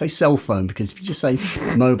like, you say cell phone, because if you just say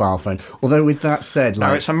mobile phone. Although with that said, like,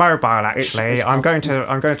 no, it's a mobile actually. I'm going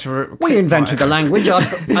to. We invented the language.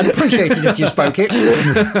 I'd appreciate it if you spoke it.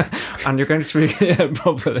 And you're going to speak it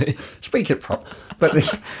properly. Speak it proper. But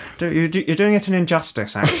you're doing it an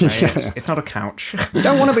injustice. Actually, it's not a couch. You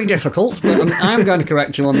don't want to be difficult, but I am going to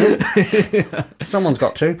correct you on that. Someone's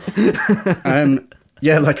got to.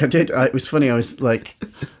 Yeah, like I did. It was funny. I was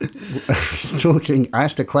talking. I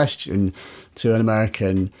asked a question to an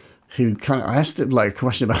American who I asked him like a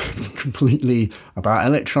question about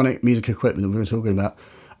electronic music equipment that we were talking about,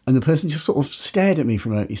 and the person just sort of stared at me for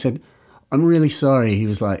a moment. He said, "I'm really sorry." He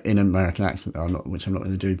was like in an American accent, which I'm not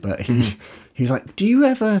going to do, but he was like, "Do you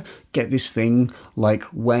ever get this thing like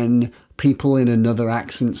when people in another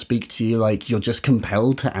accent speak to you, like you're just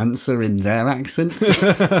compelled to answer in their accent?"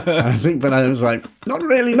 But I was like, not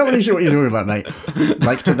really sure what you're talking about, mate.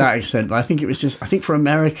 Like to that extent. But I think it was just, I think for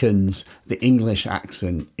Americans, the English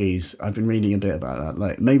accent is, I've been reading a bit about that.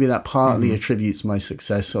 Like maybe that partly attributes my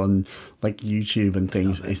success on like YouTube and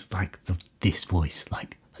things. It's like this voice,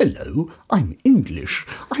 like, hello, I'm English.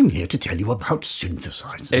 I'm here to tell you about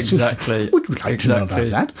synthesizers. Exactly. Would you like to know about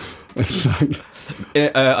that? It's like...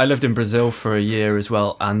 I lived in Brazil for a year as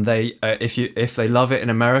well, and they if they love it in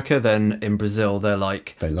America, then in Brazil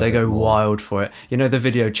they go wild for it. You know the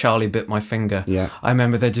video "Charlie Bit My Finger"? Yeah. I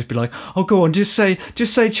remember they'd just be like, "Oh, go on, just say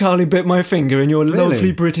Charlie bit my finger in your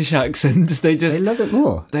lovely British accents." They love it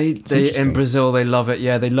more. They in Brazil they love it.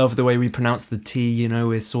 Yeah, they love the way we pronounce the T. You know,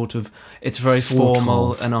 it's very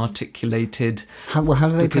formal and articulated. How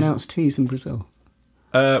do they pronounce T's in Brazil?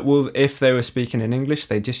 Well, if they were speaking in English,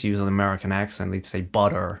 they'd just use an American accent. They'd say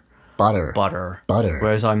butter.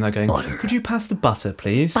 Whereas I'm there going, butter. Could you pass the butter,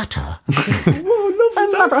 please? Butter. Whoa, love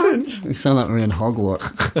his accent. You sound like we're in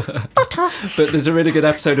Hogwarts. Butter. But there's a really good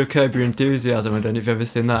episode of Curb Your Enthusiasm. I don't know if you've ever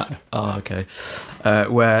seen that. Oh, okay.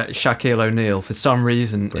 Where Shaquille O'Neal, for some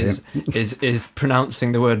reason, is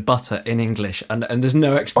pronouncing the word butter in English, and there's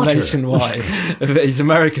no explanation why. He's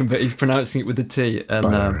American, but he's pronouncing it with a T,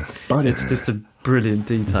 and butter. It's just a brilliant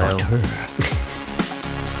detail. Butter.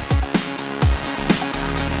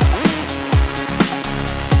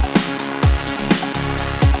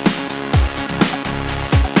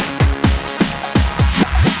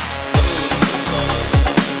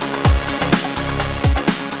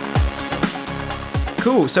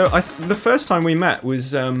 Cool. So the first time we met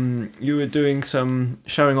was you were doing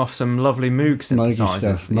showing off some lovely Moog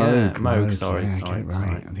synthesizers. Stuff. Moog. Sorry.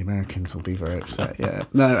 Right. The Americans will be very upset. Yeah.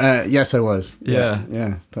 No. Yes, I was.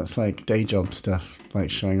 Yeah. That's like day job stuff, like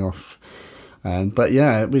showing off. But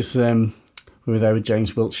yeah, it was. We were there with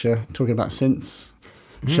James Wiltshire talking about synths,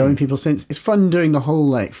 showing people synths. It's fun doing the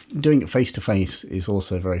whole doing it face to face is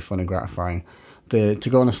also very fun and gratifying. To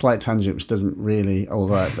go on a slight tangent, which doesn't really,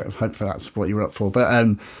 although hopefully that's what you're up for.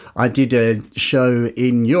 But I did a show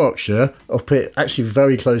in Yorkshire, actually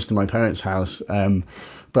very close to my parents' house,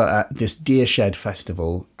 but at this Deer Shed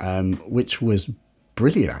Festival, which was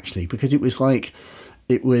brilliant actually, because it was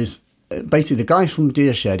basically the guys from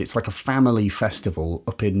Deer Shed. It's like a family festival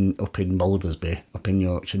up in Baldersby, up in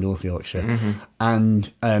Yorkshire, North Yorkshire,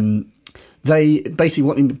 and. They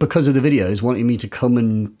basically because of the videos, wanted me to come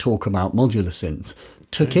and talk about modular synths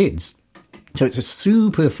to kids. So it's a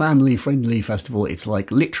super family-friendly festival. It's like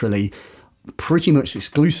literally pretty much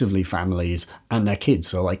exclusively families and their kids.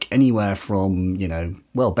 So like anywhere from,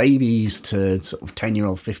 babies to sort of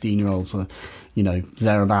 10-year-old, 15-year-olds,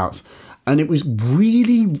 thereabouts. And it was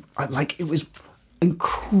really, it was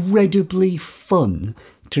incredibly fun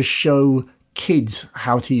to show kids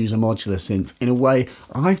how to use a modular synth in a way.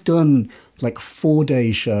 I've done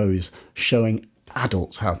 4-day shows showing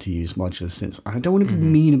adults how to use modular synths. I don't want to be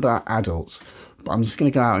mean about adults, but I'm just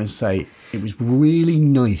going to go out and say it was really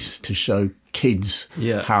nice to show kids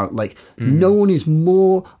how no one is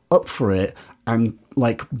more up for it and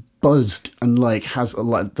buzzed and has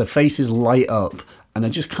the faces light up and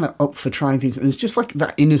they're just kind of up for trying things. And it's just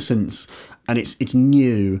that innocence. And it's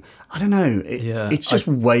new. I don't know. It's just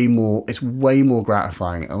way more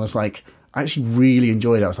gratifying. I was I actually really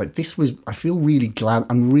enjoyed it. I was I feel really glad.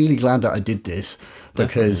 I'm really glad that I did this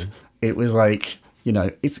because it was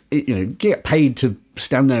get paid to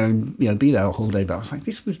stand there and be there a whole day. But I was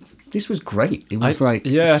this was great. It was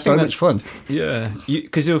so much fun. Yeah,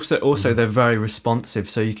 because also they're very responsive.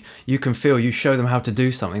 So you can feel, you show them how to do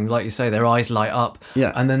something, like you say, their eyes light up.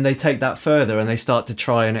 Yeah, and then they take that further and they start to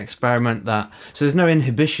try and experiment that. So there's no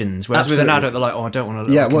inhibitions. Whereas with an adult, they're I don't want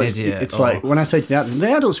to look like an idiot. It's when I say to the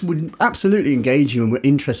adults would absolutely engage you and were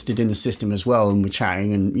interested in the system as well, and were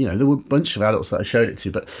chatting, and there were a bunch of adults that I showed it to,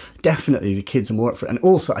 but definitely the kids are more up for it. And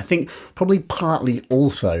also, I think probably partly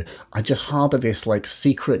also, I just harbour this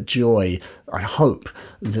secret joy. I hope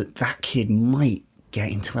that kid might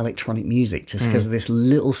get into electronic music just because of this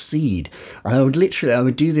little seed. And I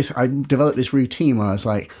would do this. I developed this routine where I was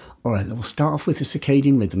all right, we'll start off with the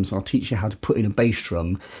circadian rhythms. I'll teach you how to put in a bass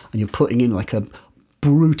drum, and you're putting in a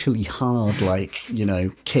brutally hard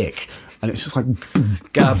kick. And it's just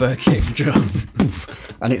Gabba kick drum.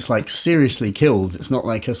 And it's seriously kills. It's not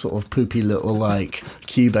a sort of poopy little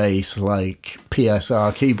Cubase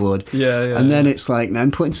PSR keyboard. Yeah. And then it's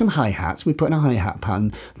then put in some hi-hats. We put in a hi-hat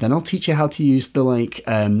pattern. Then I'll teach you how to use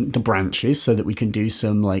the branches so that we can do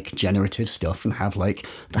some generative stuff and have the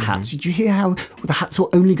hats. Did you hear how the hats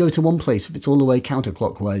will only go to one place if it's all the way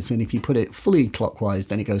counterclockwise, and if you put it fully clockwise,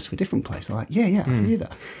 then it goes to a different place? I'm I can do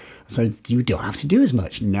that. So you don't have to do as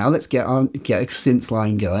much. Now let's get a synth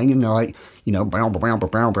line going, and they're brow, brow,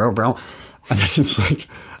 brow, brow, brow. And then it's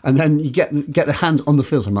and then you get the hands on the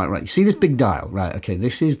filter. I'm right, you see this big dial, right? Okay,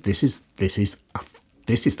 this is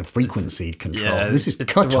This is the frequency control. Yeah, this is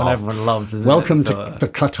it's cutoff. the one everyone loves, isn't Welcome it? to the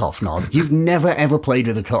cutoff knob. You've never ever played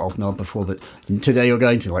with a cutoff knob before, but today you're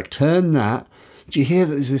going to like turn that. Do you hear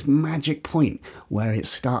that there's this magic point where it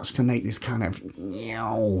starts to make this kind of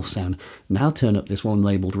sound? Now turn up this one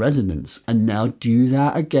labeled resonance, and now do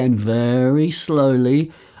that again very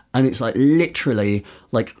slowly. And it's like literally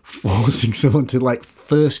like forcing someone to like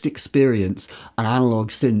first experience an analog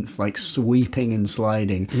synth, like sweeping and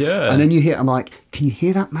sliding. Yeah. And then you hear, I'm like, can you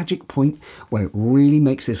hear that magic point where it really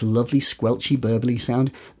makes this lovely squelchy, burbly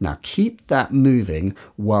sound? Now keep that moving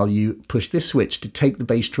while you push this switch to take the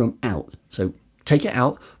bass drum out. So take it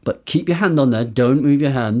out, but keep your hand on there. Don't move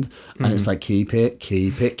your hand. And it's like, keep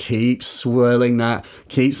swirling that.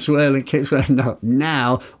 Keep swirling.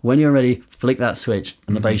 Now, when you're ready, flick that switch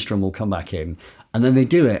and the bass drum will come back in. And then they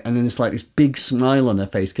do it, and then it's like this big smile on their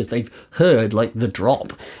face because they've heard like the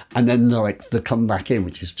drop, and then they're like the come back in,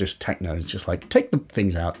 which is just techno. It's just like take the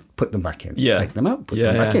things out, put them back in. Yeah. Take them out, put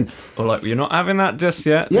them back in. Or like, you're not having that just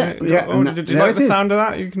yet. Yeah. Or did you like the sound of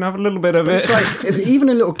that? You can have a little bit of it. It's like even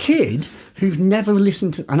a little kid who've never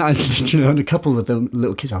listened to, and and a couple of the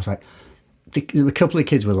little kids, I was like, a couple of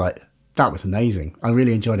kids were like, that was amazing. I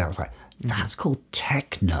really enjoyed it. I was like, that's called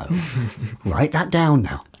techno. Write that down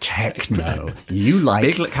now. Techno. You like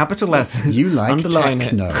big capital letters. You like Underline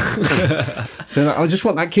techno. So I just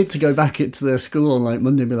want that kid to go back into their school on like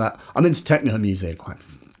Monday and be like, I'm into techno music. Like,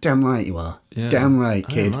 damn right you are. Yeah. Damn right,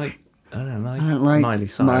 kid. I don't like Miley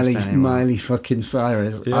Cyrus. Miley fucking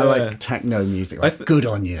Cyrus. Yeah. I like techno music. Like, good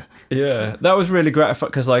on you. Yeah, that was really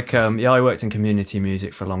gratifying because, like, I worked in community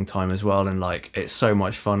music for a long time as well, and like, it's so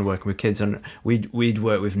much fun working with kids. And we'd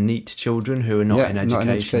work with NEET children who are not in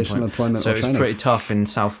education, employment, so it was pretty tough in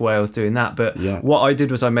South Wales doing that. But what I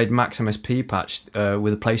did was I made Max MSP patch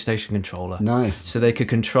with a PlayStation controller. Nice. So they could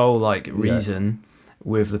control like Reason.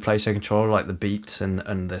 With the PlayStation controller, like the beats and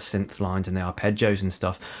the synth lines and the arpeggios and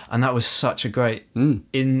stuff, and that was such a great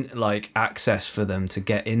access for them to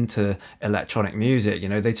get into electronic music. You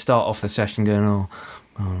know, they'd start off the session going, "Oh,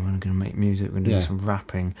 we're going to make music, we're going to do some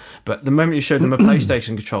rapping." But the moment you showed them a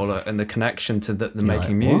PlayStation controller and the connection to the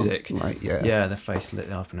making music, their face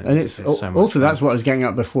lit up, and it's so much also fun. That's what I was getting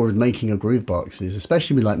at before with making a groove box, is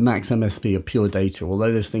especially with like Max MSP or Pure Data.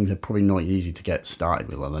 Although those things are probably not easy to get started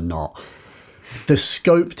with, or they're not. The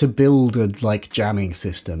scope to build a like jamming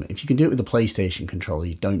system, if you can do it with a PlayStation controller,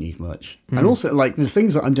 you don't need much. And also, like the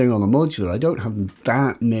things that I'm doing on the Modular, I don't have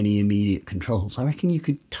that many immediate controls. I reckon you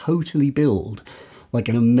could totally build like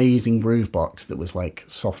an amazing groove box that was like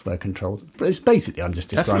software controlled. But it's basically, I'm just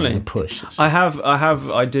describing the push.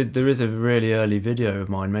 There is a really early video of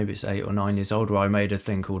mine, maybe it's 8 or 9 years old, where I made a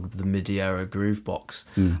thing called the midierror groove box,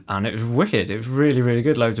 and it was wicked. It was really, really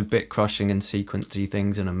good. Loads of bit crushing and sequencey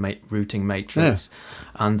things and a routing matrix.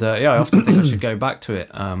 And I often think I should go back to it.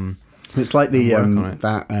 It's like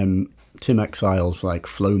Tim Exile's like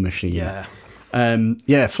Flow Machine.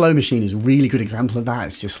 Flow Machine is a really good example of that.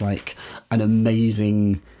 It's just like an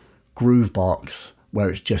amazing groove box where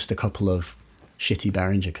it's just a couple of shitty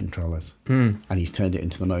Behringer controllers, and he's turned it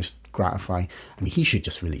into the most gratifying. I mean, he should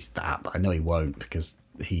just release that, but I know he won't, because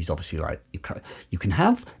he's obviously like, you can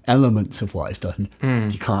have elements of what I've done,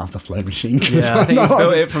 you can't have the Flow Machine. I think he's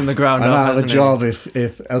built it from the ground up. I have a job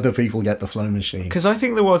if other people get the Flow Machine. Because I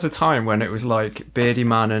think there was a time when it was like Beardy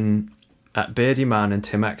Man and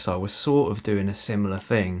Tim Exile were sort of doing a similar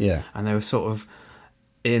thing. Yeah. And they were sort of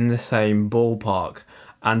in the same ballpark.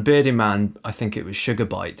 And Beardy Man, I think it was Sugar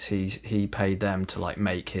Bites. He paid them to like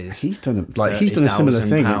make his. He's done a similar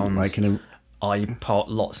thing, like in a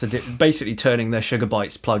iPod, basically turning their Sugar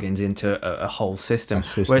Bites plugins into a whole system.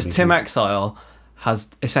 Whereas Tim Exile has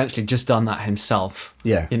essentially just done that himself.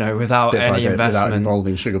 Yeah. You know, without any investment. Without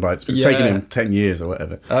involving Sugar Bites. It's taken him 10 years or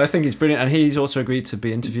whatever. I think he's brilliant. And he's also agreed to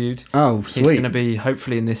be interviewed. Oh, sweet. He's going to be,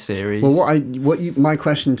 hopefully, in this series. Well, my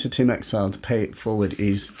question to Tim Exile, to pay it forward,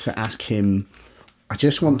 is to ask him, I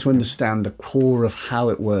just want to understand the core of how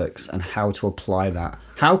it works and how to apply that.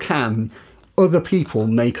 How can other people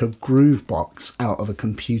make a groove box out of a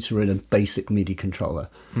computer and a basic MIDI controller?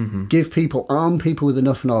 Arm people with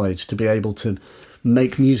enough knowledge to be able to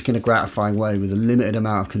make music in a gratifying way with a limited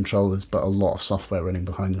amount of controllers but a lot of software running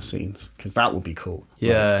behind the scenes, because that would be cool.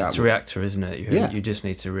 It's Reactor, isn't it? You just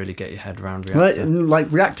need to really get your head around Reactor.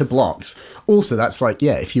 Like Reactor blocks. Also, that's like,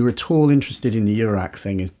 if you're at all interested in the Eurorack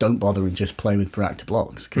thing, is don't bother and just play with Reactor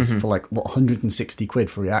blocks, because for like 160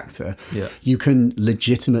 quid for Reactor, you can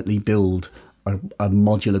legitimately build a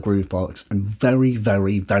modular groove box and very,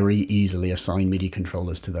 very, very easily assign MIDI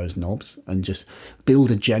controllers to those knobs and just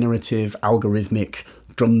build a generative algorithmic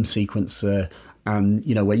drum sequencer and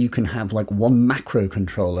where you can have like one macro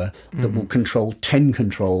controller that will control 10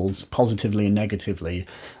 controls positively and negatively,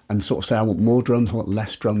 and sort of say I want more drums, I want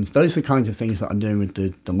less drums. Those are the kinds of things that I'm doing with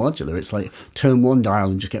the modular. It's like turn one dial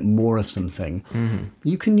and just get more of something.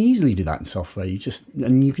 You can easily do that in software. You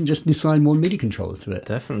can just assign more MIDI controllers to it.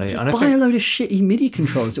 Definitely. Just buy a load of shitty MIDI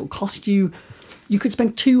controllers. It will cost you. You could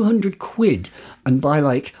spend 200 quid and buy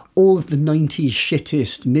like all of the 90s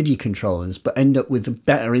shittest MIDI controllers, but end up with a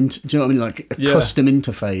better, do you know what I mean? Like a custom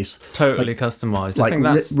interface. Totally like, customized. Like I think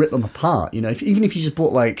that's... rip them apart. Even if you just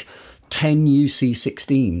bought like 10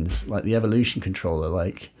 UC16s, like the Evolution controller,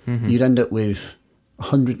 like you'd end up with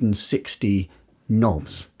 160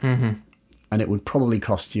 knobs, and it would probably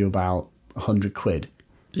cost you about 100 quid.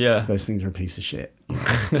 Yeah. So those things are a piece of shit.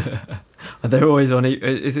 They're always on.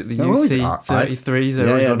 Is it the UC33s? They're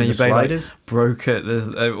always on eBay. Sliders. Like, broke it.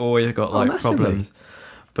 They've always got like problems.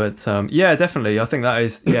 But definitely. I think that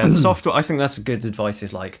is software. I think that's good advice.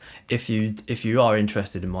 Is like if you are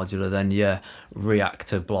interested in modular, then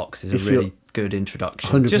reactor blocks is a really good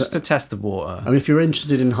introduction, 100%. Just to test the water. I mean, if you're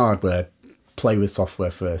interested in hardware, play with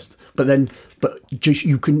software first. But just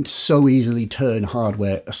you can so easily turn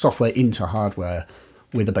software into hardware.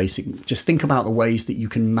 With a basic, just think about the ways that you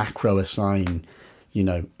can macro assign,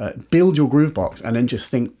 build your groove box, and then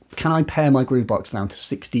just think, can I pare my groove box down to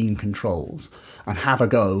 16 controls and have a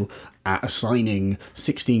go at assigning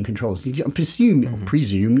 16 controls? I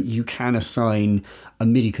presume you can assign a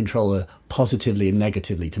MIDI controller positively and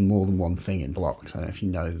negatively to more than one thing in blocks. I don't know if you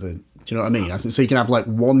know do you know what I mean? So you can have like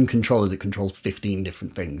one controller that controls 15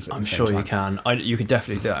 different things. I'm sure you can. You could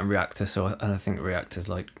definitely do that in Reactor. So I think Reactor's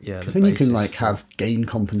like because then you can like have gain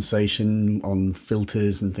compensation on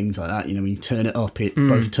filters and things like that. When you turn it up, it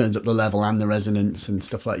both turns up the level and the resonance and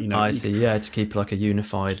stuff like. I see. Yeah, to keep like a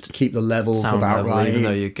unified. Keep the levels sound about level, right, even though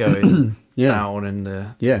you're going down in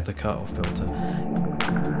the cutoff filter.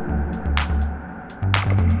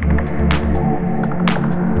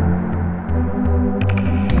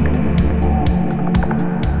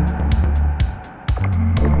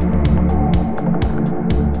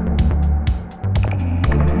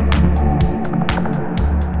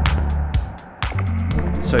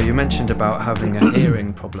 So you mentioned about having a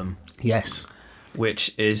hearing problem. Yes.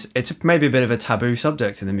 Which it's maybe a bit of a taboo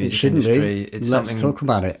subject in the music industry. Let's talk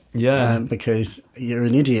about it. Yeah. Because you're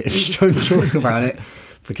an idiot if you don't talk about it.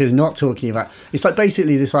 Because not talking about... It's like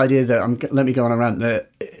basically this idea that... let me go on a rant that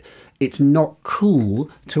it's not cool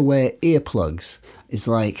to wear earplugs. It's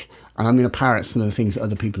like... And I'm going to parrot some of the things that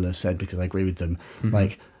other people have said because I agree with them.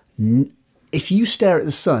 Like, if you stare at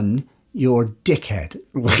the sun... You're a dickhead.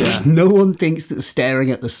 No one thinks that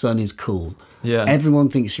staring at the sun is cool. Yeah. Everyone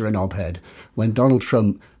thinks you're a knobhead. When Donald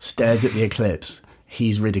Trump stares at the eclipse,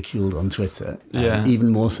 he's ridiculed on Twitter. Even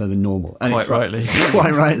more so than normal. And quite rightly.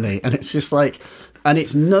 Quite rightly. And it's just like... And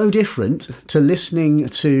it's no different to listening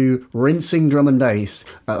to rinsing drum and bass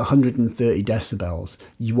at 130 decibels.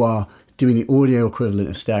 You are... doing the audio equivalent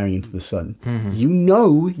of staring into the sun.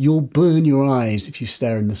 You'll burn your eyes if you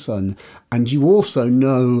stare in the sun, and you also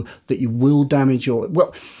know that you will damage your...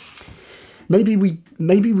 Well, maybe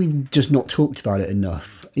we've just not talked about it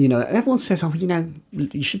enough. And everyone says,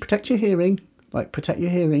 you should protect your hearing. Like, protect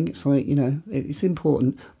your hearing. It's like, it's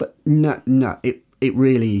important. But no, it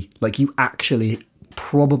really, like, you actually...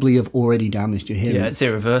 probably have already damaged your hearing. Yeah, it's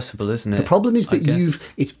irreversible, isn't it? The problem is that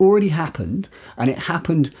it's already happened, and it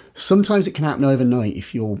happened, sometimes it can happen overnight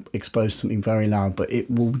if you're exposed to something very loud, but it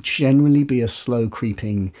will generally be a slow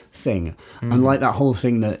creeping thing. And like that whole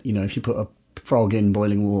thing that, if you put a frog in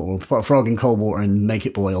boiling water, or put a frog in cold water and make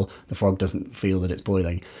it boil, the frog doesn't feel that it's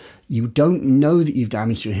boiling. You don't know that you've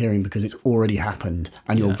damaged your hearing because it's already happened,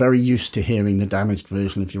 and you're very used to hearing the damaged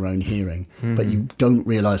version of your own hearing, but you don't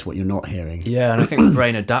realise what you're not hearing. Yeah, and I think the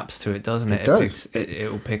brain adapts to it, doesn't it? It does. It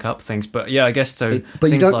will pick up things, but I guess so.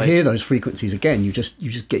 But you don't hear those frequencies again. You just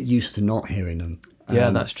get used to not hearing them.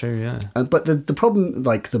 That's true. Yeah. But the problem,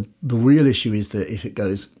 like the real issue, is that if it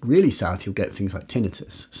goes really south, you'll get things like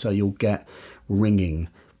tinnitus. So you'll get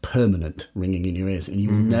permanent ringing in your ears, and you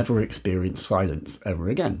will never experience silence ever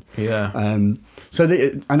again. Yeah. And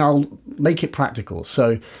I'll make it practical.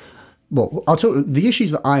 So, I'll talk. The issues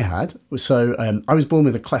that I had was I was born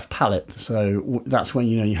with a cleft palate. So that's when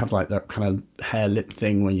you have like that kind of hair lip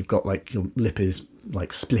thing where you've got like your lip is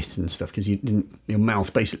like split and stuff because your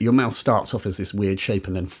mouth starts off as this weird shape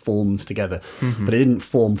and then forms together, but it didn't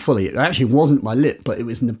form fully. It actually wasn't my lip, but it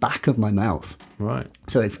was in the back of my mouth. Right.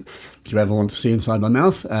 So if you ever want to see inside my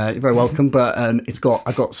mouth, you're very welcome. But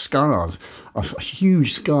I've got scars, a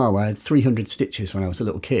huge scar where I had 300 stitches when I was a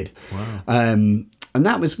little kid. Wow. And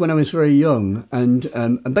that was when I was very young, and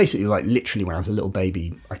basically, like, literally when I was a little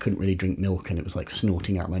baby, I couldn't really drink milk, and it was like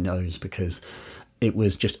snorting out my nose because it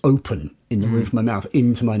was just open in the roof of my mouth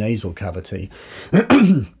into my nasal cavity.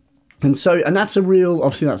 And that's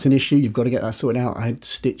obviously that's an issue. You've got to get that sorted out. I had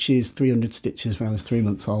stitches, 300 stitches when I was 3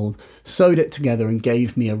 months old, sewed it together and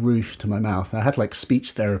gave me a roof to my mouth. I had like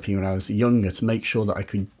speech therapy when I was younger to make sure that I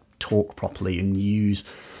could talk properly and use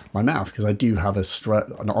my mouth, because I do have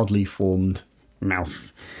an oddly formed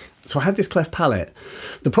mouth. So I had this cleft palate.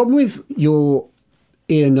 The problem with your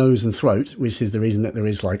ear, nose and throat, which is the reason that there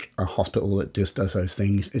is like a hospital that just does those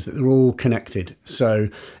things, is that they're all connected. So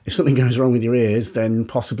if something goes wrong with your ears, then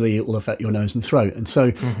possibly it will affect your nose and throat. And so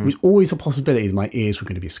it was always a possibility that my ears were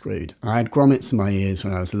going to be screwed. I had grommets in my ears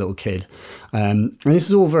when I was a little kid. And this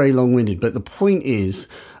is all very long-winded, but the point is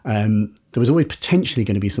there was always potentially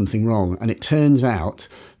going to be something wrong. And it turns out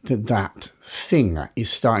that thing is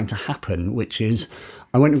starting to happen, which is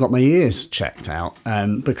I went and got my ears checked out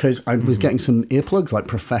because I was getting some earplugs, like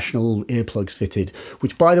professional earplugs fitted,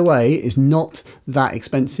 which, by the way, is not that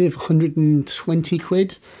expensive, 120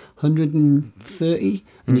 quid, 130,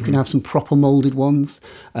 and you can have some proper moulded ones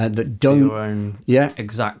that don't... To your own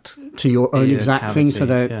exact... To your own exact cavity, thing, so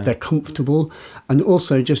they're comfortable. And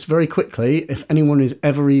also, just very quickly, if anyone is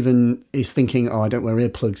thinking, oh, I don't wear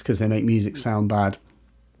earplugs because they make music sound bad,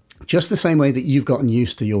 just the same way that you've gotten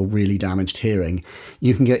used to your really damaged hearing,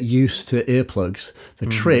 you can get used to earplugs. The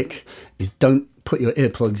trick is don't put your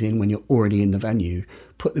earplugs in when you're already in the venue.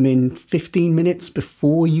 Put them in 15 minutes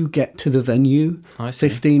before you get to the venue,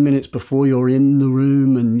 15 minutes before you're in the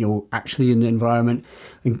room and you're actually in the environment.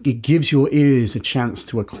 And it gives your ears a chance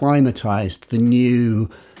to acclimatise to the new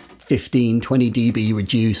 15, 20 dB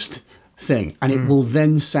reduced thing. And it will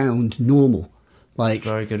then sound normal. Like,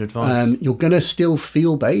 very good advice. You're going to still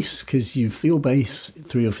feel bass because you feel bass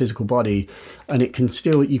through your physical body, and it can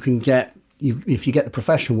still, if you get the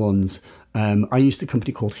professional ones. I used a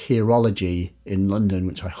company called Hearology in London,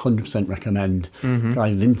 which I 100% recommend.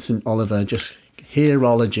 Guy Vincent Oliver, just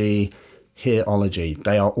Hearology.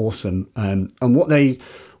 They are awesome. And what they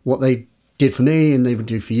did for me and they would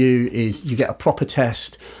do for you is you get a proper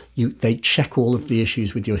test. They check all of the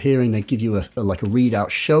issues with your hearing. They give you a readout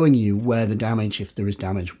showing you where the damage, if there is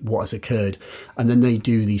damage, what has occurred. And then they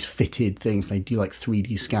do these fitted things. They do like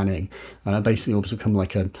 3D scanning. And I basically almost become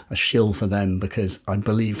like a shill for them because I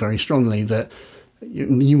believe very strongly that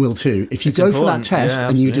you will too. If you go for that test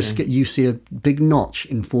and you see a big notch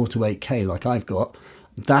in 4 to 8K like I've got,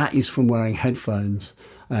 that is from wearing headphones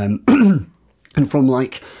and from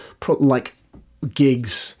like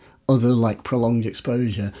gigs, other like prolonged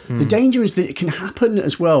exposure. The danger is that it can happen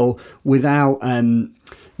as well without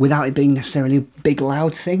it being necessarily a big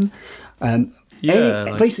loud thing. Here's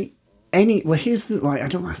the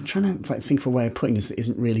I'm trying to think of a way of putting this that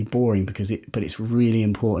isn't really boring but it's really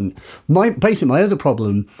important. My other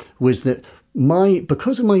problem was that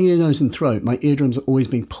because of my ear, nose and throat, my eardrums are always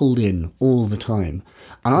being pulled in all the time.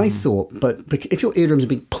 And I thought, but if your eardrums are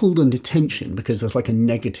being pulled under tension because there's like a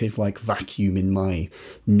negative like vacuum in my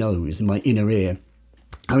nose, in my inner ear,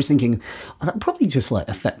 I was thinking, that would probably just like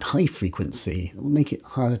affect high frequency. It will make it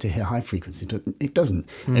harder to hear high frequency, but it doesn't.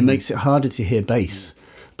 It makes it harder to hear bass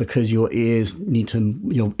because your eardrums need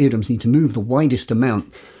to move the widest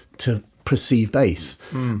amount to perceive bass.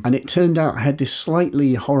 And it turned out I had this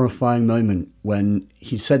slightly horrifying moment when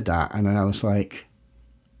he said that, and then I was like,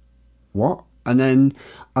 what? And then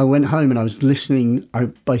I went home and I was listening. I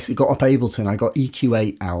basically got up Ableton, I got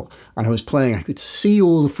EQ8 out, and I was playing. I could see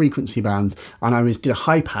all the frequency bands, and I did a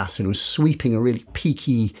high pass and was sweeping a really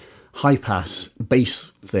peaky high pass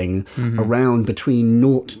bass thing around between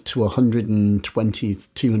 0 to 120 to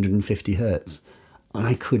 250 hertz, and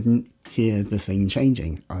I couldn't hear the thing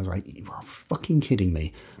changing. I was like, you are fucking kidding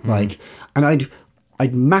me. Like, and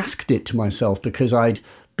I'd masked it to myself because I'd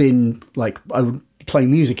been like, I would play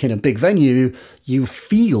music in a big venue, you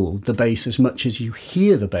feel the bass as much as you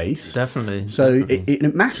hear the bass. Definitely. So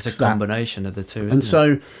it masks that. It's a combination of the two. And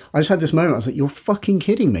so I just had this moment, I was like, you're fucking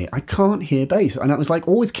kidding me. I can't hear bass. And I was like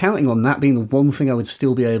always counting on that being the one thing I would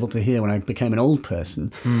still be able to hear when I became an old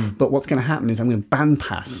person. But what's going to happen is I'm going to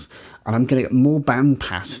bandpass. And I'm going to get more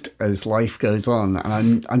bandpassed as life goes on.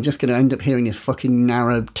 And I'm just going to end up hearing this fucking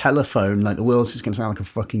narrow telephone. Like the world's just going to sound like a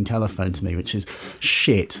fucking telephone to me, which is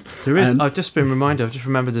shit. There is. I've just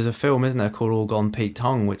remembered there's a film, isn't there, called All Gone Pete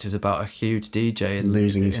Tong, which is about a huge DJ in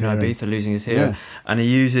Ibiza losing his hearing. Yeah. And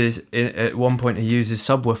at one point he uses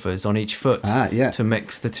subwoofers on each foot to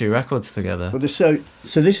mix the two records together. Well, so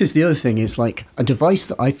this is the other thing, is like a device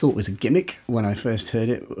that I thought was a gimmick when I first heard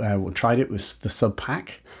it, or tried it, was the Sub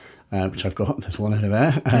Pack. which I've got. There's one over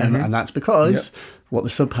there. And that's because what the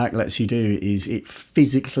sub pack lets you do is it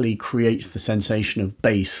physically creates the sensation of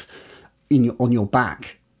bass on your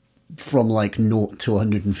back from like 0 to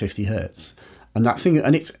 150 hertz. And that thing,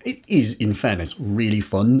 and it is, in fairness, really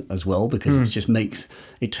fun as well, because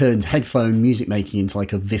it turns headphone music making into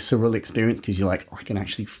like a visceral experience, because you're like, I can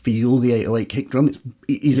actually feel the 808 kick drum.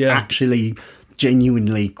 It is actually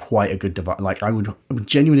genuinely quite a good device. Like I would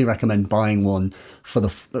genuinely recommend buying one for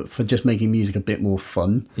just making music a bit more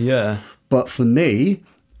fun. Yeah. But for me,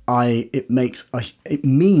 it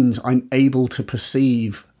means I'm able to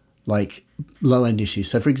perceive like low end issues.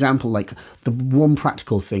 So for example, like the one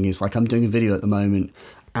practical thing is like I'm doing a video at the moment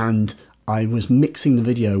and I was mixing the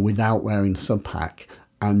video without wearing the sub pack,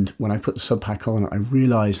 and when I put the sub pack on, I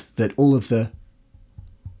realized that all of the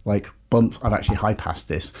like bumps, I've actually high passed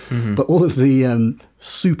this, but all of the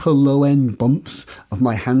super low end bumps of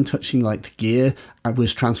my hand touching like the gear, I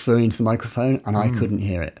was transferring to the microphone and I couldn't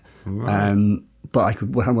hear it. Right. But I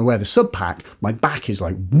could, when I wear the sub pack, my back is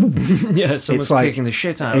like, yeah, someone's like, kicking the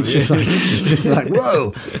shit out of you. It's just like,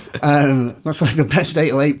 whoa. That's like the best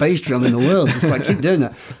 808 bass drum in the world. Just like, keep doing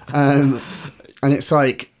that. And it's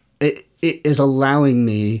like, it is allowing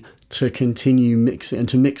me to continue mixing and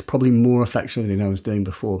to mix probably more effectively than I was doing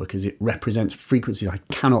before, because it represents frequencies I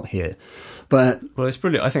cannot hear. But well, it's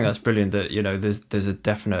brilliant. I think that's brilliant that, you know, there's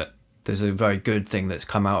a very good thing that's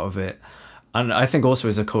come out of it. And I think also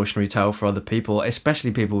as a cautionary tale for other people,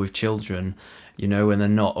 especially people with children, you know, when they're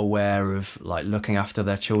not aware of like looking after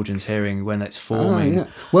their children's hearing when it's forming. Oh, yeah.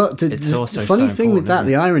 Well, the funny thing with that,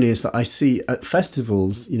 the irony is that I see at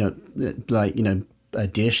festivals, you know, like, you know,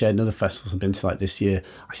 Deershed and other festivals I've been to like this year,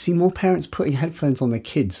 I see more parents putting headphones on their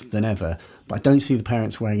kids than ever, but I don't see the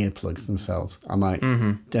parents wearing earplugs themselves. I'm like,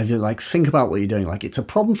 like, think about what you're doing. Like, it's a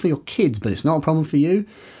problem for your kids, but it's not a problem for you.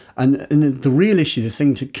 And the real issue, the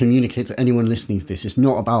thing to communicate to anyone listening to this, is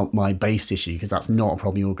not about my bass issue, because that's not a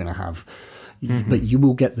problem you're going to have. But you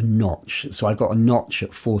will get the notch. So I've got a notch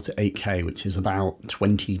at 4 to 8K, which is about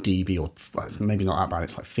 20 dB, or maybe not that bad.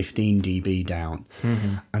 It's like 15 dB down.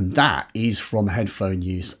 And that is from headphone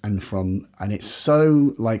use and it's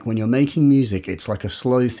so like when you're making music, it's like a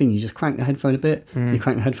slow thing. You just crank the headphone a bit, you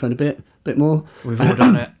crank the headphone a bit more. We've all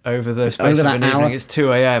done it over the space of an evening. It's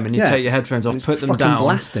 2 a.m. and you take your headphones off, put them down,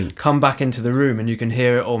 blasting. Come back into the room, and you can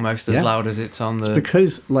hear it almost as loud as it's on the... It's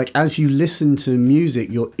because, like, as you listen to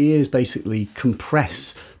music, your ears basically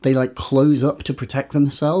compress. They, like, close up to protect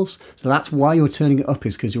themselves. So that's why you're turning it up,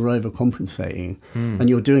 is because you're overcompensating. And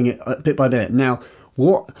you're doing it bit by bit. Now,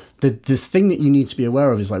 what the thing that you need to be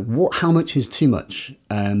aware of is, like, how much is too much?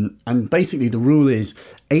 And basically the rule is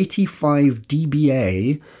 85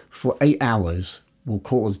 dBA for 8 hours will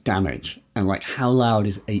cause damage. And like, how loud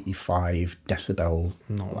is 85 decibel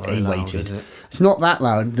A-weighted? Loud, it's not that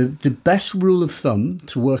loud. The best rule of thumb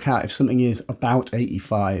to work out if something is about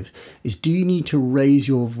 85 is, do you need to raise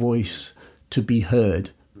your voice to be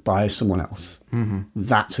heard by someone else?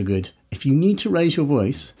 That's a good... If you need to raise your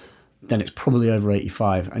voice, then it's probably over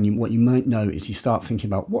 85. And what you might know is you start thinking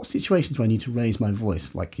about, what situations do I need to raise my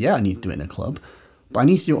voice? Like, yeah, I need to do it in a club, but I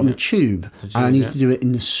need to do it on the tube, and I need to do it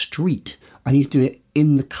in the street. I need to do it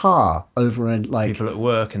in the car over and like people at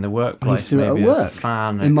work, in the workplace. I need to do it at work,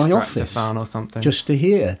 fan, in my office, fan or something, just to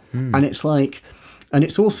hear. And it's like, and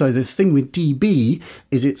it's also the thing with dB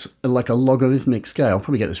is it's like a logarithmic scale. I'll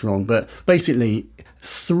probably get this wrong, but basically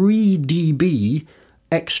 3 dB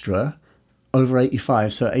extra over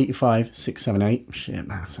 85. So 85, 6, 7, 8. Shit,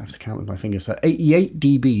 man, I have to count with my fingers. So 88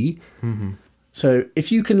 dB. So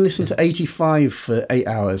if you can listen to 85 for 8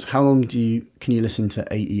 hours, how long can you listen to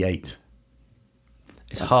 88?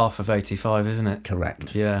 It's half of 85, isn't it?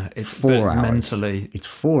 Correct. Yeah, it's 4 hours. Mentally. It's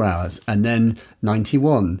 4 hours, and then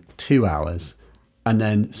 91, 2 hours, and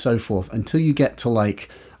then so forth, until you get to like,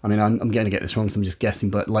 I mean, I'm going to get this wrong because I'm just guessing,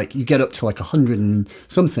 but like you get up to like 100 and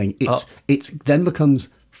something. It then becomes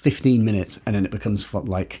 15 minutes, and then it becomes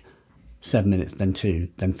like 7 minutes, then 2,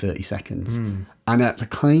 then 30 seconds. And at the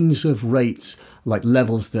kinds of rates, like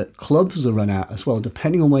levels that clubs are run at as well,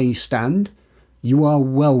 depending on where you stand, you are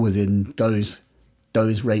well within those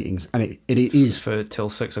ratings. And it is... For till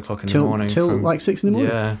 6 o'clock in the morning. Till like 6 in the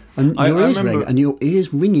morning. Yeah. And your ears ring, and your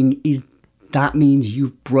ears ringing that means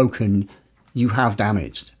you've broken, you have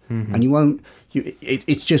damaged. And you won't...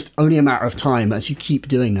 It's just only a matter of time as you keep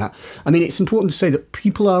doing that. I mean, it's important to say that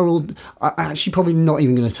people are all... I'm actually probably not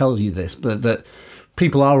even going to tell you this, but that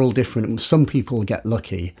people are all different. Some people get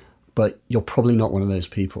lucky, but you're probably not one of those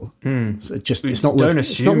people. So it's not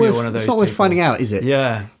worth finding out, is it?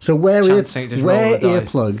 Yeah. So wear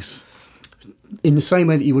earplugs in the same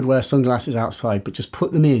way that you would wear sunglasses outside, but just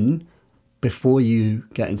put them in before you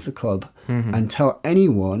get into the club, and tell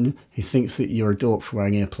anyone who thinks that you're a dork for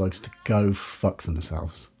wearing earplugs to go fuck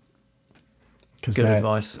themselves. Good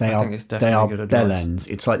advice. I think it's definitely good advice. Bellends.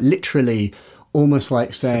 It's like literally almost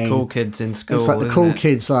like saying... It's the cool kids in school, it's like the cool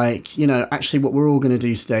kids, like, you know, actually what we're all going to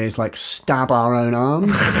do today is like stab our own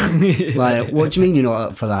arms. Like, what do you mean you're not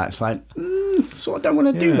up for that? It's like, so I don't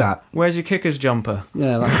want to do that. Where's your kicker's jumper?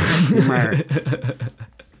 Yeah, like...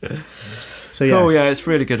 So, cool, yeah, it's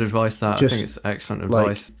really good advice, that. I think it's excellent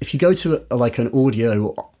advice. Like, if you go to like an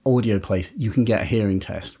audio place, you can get a hearing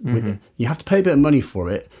test. You have to pay a bit of money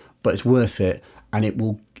for it, but it's worth it, and it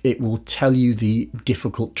will tell you the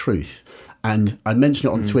difficult truth. And I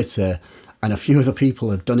mentioned it on Twitter, and a few other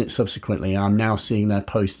people have done it subsequently, and I'm now seeing their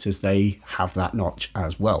posts as they have that notch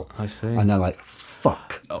as well. I see. And they're like,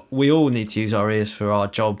 fuck. We all need to use our ears for our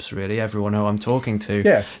jobs, really, everyone who I'm talking to.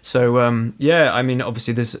 Yeah. So, I mean,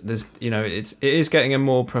 obviously there's you know, it is getting a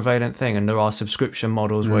more prevalent thing, and there are subscription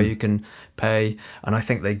models where you can pay, and I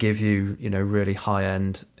think they give you, you know, really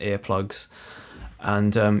high-end earplugs.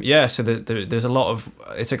 And so there's a lot of,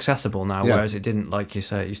 it's accessible now, whereas it didn't, like you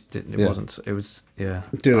say, wasn't. It was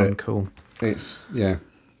cool. It's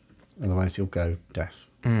otherwise you'll go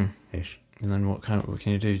deaf-ish. And then what can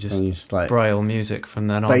you do? Just like braille music from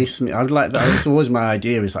then on. Bass. I would like that. It's always my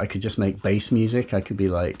idea is I could just make bass music. I could be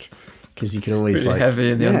like, because you could always really like heavy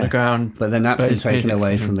in the underground. But then that's been taken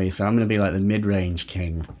away from me, so I'm going to be like the mid-range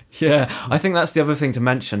king. Yeah, I think that's the other thing to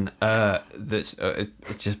mention. That's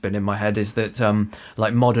it's just been in my head is that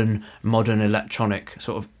like modern electronic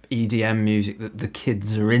sort of EDM music that the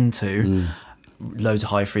kids are into, loads of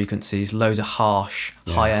high frequencies, loads of harsh,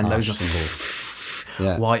 high end, loads of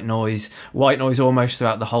white noise almost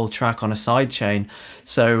throughout the whole track on a sidechain.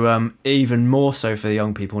 So even more so for the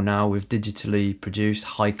young people now with digitally produced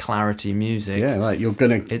high clarity music. Yeah, like you're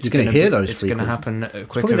gonna hear those. It's going to happen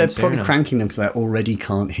quicker. They're probably cranking them because they already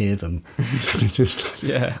can't hear them. So just,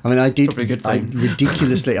 I mean, I've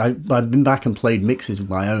been back and played mixes of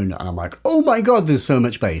my own, and I'm like, oh my god, there's so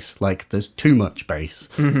much bass. Like there's too much bass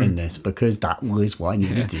in this because that was what I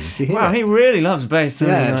needed to hear. Wow, he really loves bass.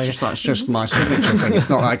 Yeah, it's just my signature thing. It's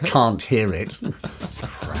not like I can't hear it.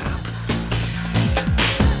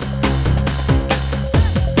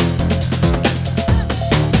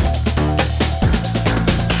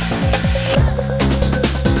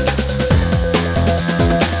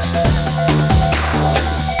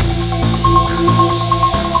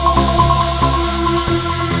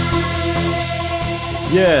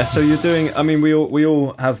 Yeah, so you're doing. I mean, we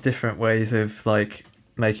all have different ways of like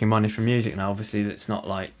making money from music now. Obviously, it's not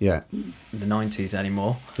like the 90s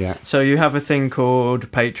anymore. Yeah. So you have a thing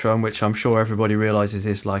called Patreon, which I'm sure everybody realizes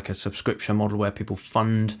is like a subscription model where people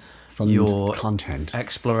fund your content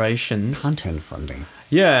explorations. Content funding.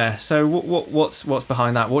 Yeah. So what's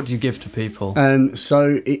behind that? What do you give to people?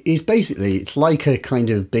 So it's like a kind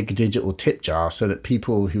of big digital tip jar, so that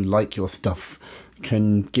people who like your stuff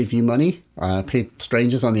can give you money.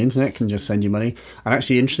 Strangers on the internet can just send you money. And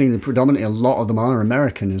actually, interestingly, predominantly a lot of them are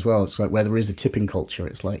American as well. It's like where there is a tipping culture,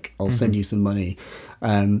 it's like, I'll send you some money.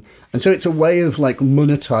 And so it's a way of like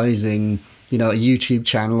monetizing, you know, a YouTube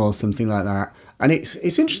channel or something like that. And it's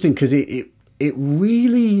interesting because it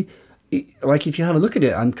really, like if you have a look at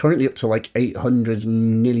it, I'm currently up to like $800,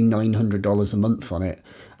 nearly $900 a month on it.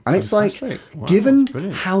 And it's like, given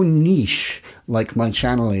how niche like my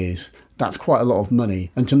channel is, that's quite a lot of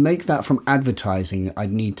money. And to make that from advertising,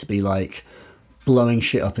 I'd need to be like blowing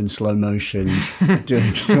shit up in slow motion,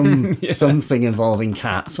 doing something involving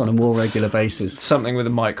cats on a more regular basis. Something with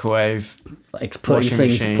a microwave. Like putting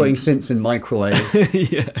synths in microwaves.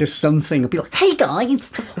 Just something. I'd be like, hey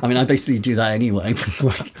guys. I mean, I basically do that anyway.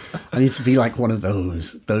 Like, I need to be like one of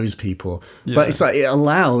those people. Yeah. But it's like, it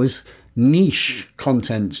allows niche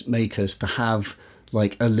content makers to have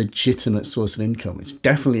like a legitimate source of income, which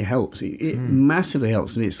definitely helps. It massively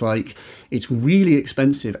helps. And it's like, it's really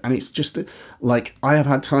expensive. And it's just like, I have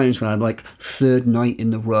had times when I'm like third night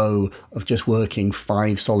in the row of just working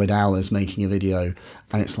 5 solid hours making a video.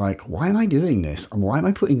 And it's like, why am I doing this? And why am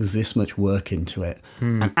I putting this much work into it?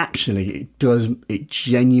 And actually it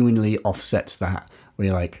genuinely offsets that, where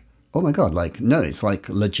you're like, oh my God, like, no, it's like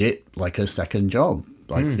legit, like a second job.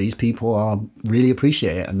 Like these people really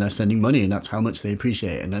appreciate it, and they're sending money, and that's how much they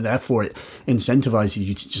appreciate it, and therefore it incentivizes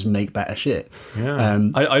you to just make better shit. Yeah,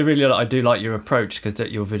 I do like your approach, because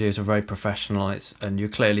your videos are very professional, and you're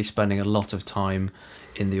clearly spending a lot of time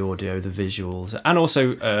in the audio, the visuals, and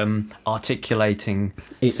also articulating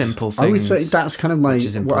simple things. I would say that's kind of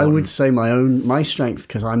what I would say my strength,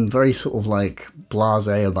 because I'm very sort of like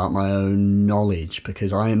blasé about my own knowledge,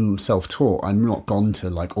 because I'm self-taught. I'm not gone to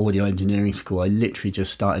like audio engineering school. I literally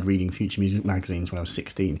just started reading Future Music magazines when I was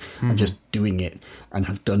 16 and just doing it and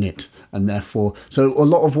have done it. And therefore, so a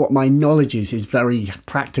lot of what my knowledge is very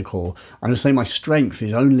practical. I would say my strength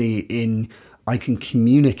is only in I can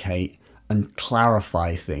communicate and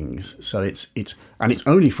clarify things. So it's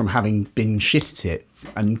only from having been shit at it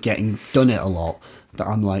and done it a lot that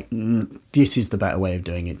I'm like, this is the better way of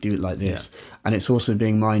doing it. Do it like this. Yeah. And it's also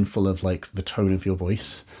being mindful of like the tone of your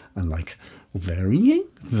voice and like varying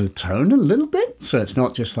the tone a little bit. So it's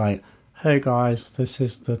not just like, hey guys, this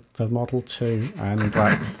is the Model 2, and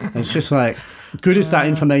like it's just like, good as that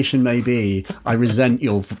information may be, I resent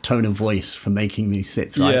your tone of voice for making me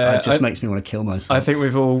sit. Right? Yeah, it just makes me want to kill myself. I think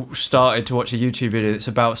we've all started to watch a YouTube video that's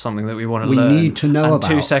about something that we want to learn. We need to know about.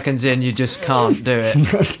 2 seconds in, you just can't do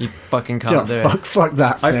it. You fucking can't do it. Fuck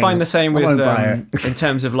that thing. I find the same with in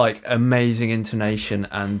terms of like amazing intonation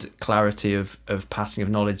and clarity of passing of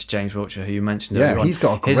knowledge. James Wiltshire, who you mentioned earlier on, he's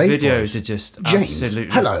got a great his videos voice. Are just James,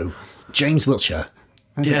 absolutely. Hello, James Wiltshire.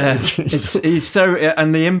 Yeah, he's so,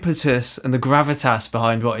 and the impetus and the gravitas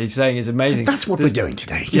behind what he's saying is amazing. So that's what we're doing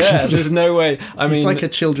today. Yeah, there's no way. He's like a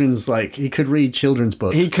children's, like he could read children's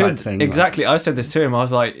books. He could, type thing. Exactly. I said this to him. I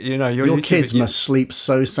was like, you know, your kids must sleep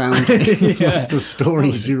so soundly. Yeah, the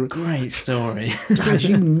stories. That was a great story. Dad,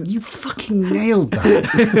 you fucking nailed that.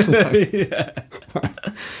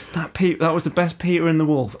 That was the best Peter and the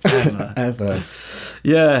Wolf ever. Ever.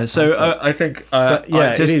 Yeah, so I think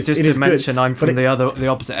just to mention, good. I'm from the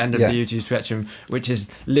opposite end of the YouTube spectrum, which is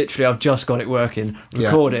literally I've just got it working,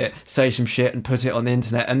 record it, say some shit, and put it on the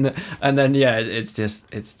internet, and then it's just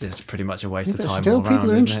pretty much a waste of time. Still,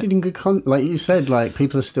 people are interested in good content, like you said. Like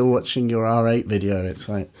people are still watching your R8 video. It's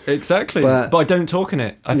like exactly, but I don't talk in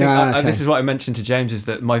it. I think this is what I mentioned to James, is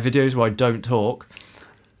that my videos where I don't talk.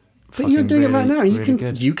 But you're doing it right now. You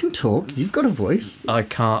really can talk. You've got a voice. I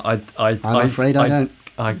can't. I'm afraid I don't.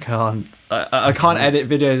 I can't. I can't edit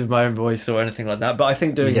videos with my own voice or anything like that. But I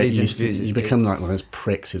think doing these interviews, you become like one of those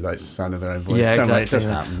pricks who likes the sound of their own voice. Yeah, don't exactly. It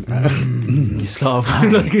doesn't happen. You start. Oh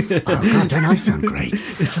God, don't I sound great?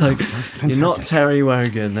 It's like you're not Terry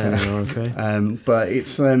Wogan anymore, okay? But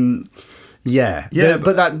it's but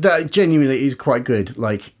that genuinely is quite good.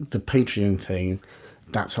 Like the Patreon thing.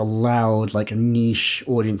 That's allowed like niche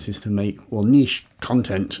audiences to make, or niche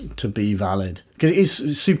content to be valid, because it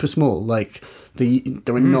is super small. Like there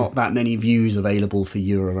are not that many views available for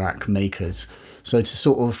Eurorack makers, so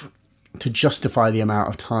to justify the amount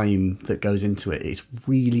of time that goes into it, it's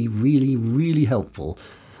really, really, really helpful.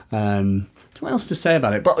 What else to say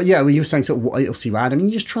about it? But yeah, well, you were saying sort of what else you add. I mean,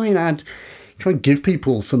 you just try and give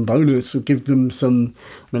people some bonus, or give them some.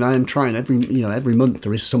 I mean, I am trying every month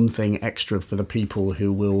there is something extra for the people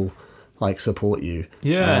who will like support you.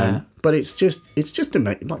 Yeah. But it's just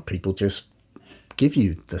like people just give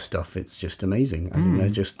you the stuff. It's just amazing. I think they're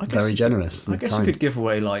just very generous. I guess you could give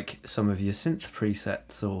away like some of your synth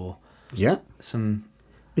presets or some.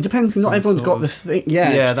 It depends. Not everyone's got the thing.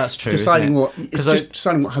 Yeah, that's true. Deciding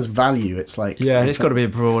deciding what has value. It's like and it's got to be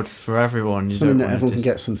broad for everyone. Something that everyone can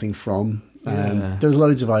get something from. There's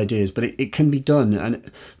loads of ideas, but it can be done.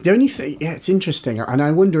 And the only thing, it's interesting, and I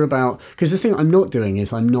wonder about, because the thing I'm not doing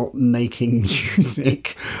is I'm not making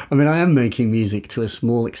music. I mean, I am making music to a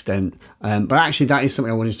small extent, but actually that is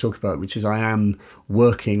something I wanted to talk about, which is I am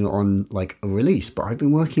working on like a release, but I've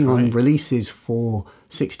been working on releases for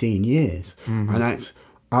 16 years, and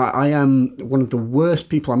I am one of the worst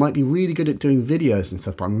people. I might be really good at doing videos and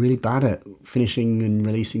stuff, but I'm really bad at finishing and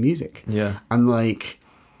releasing music. Yeah, and like.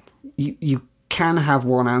 You can have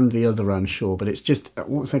one and the other, I'm sure, but it's just, what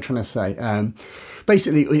was I trying to say?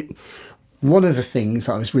 Basically, one of the things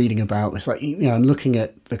I was reading about was like, I'm looking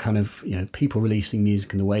at the kind of, people releasing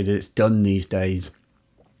music and the way that it's done these days.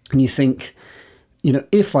 And you think,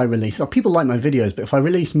 if I release, people like my videos, but if I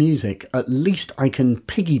release music, at least I can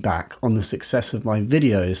piggyback on the success of my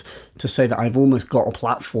videos to say that I've almost got a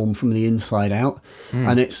platform from the inside out.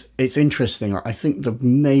 And it's interesting. I think it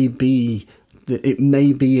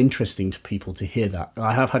may be interesting to people to hear that.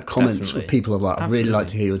 I have had comments where people have like, I'd really like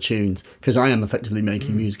to hear your tunes, because I am effectively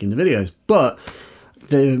making music in the videos. But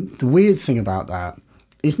the weird thing about that,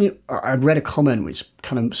 isn't it? I read a comment which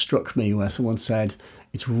kind of struck me, where someone said,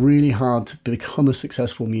 it's really hard to become a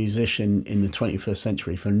successful musician in the 21st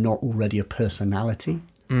century if you're not already a personality.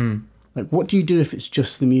 Like, what do you do if it's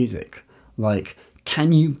just the music? Like,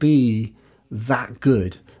 can you be that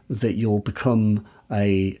good that you'll become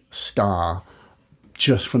a star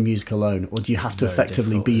just from music alone, or do you have to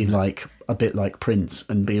effectively be like a bit like Prince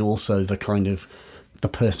and be also the kind of the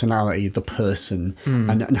personality, the person,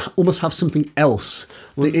 and almost have something else?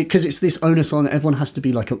 Because it's this onus on everyone has to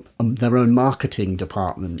be like their own marketing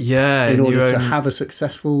department, in order to have a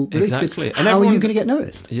successful release. Exactly. And how are you going to get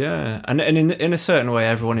noticed? Yeah, and in a certain way,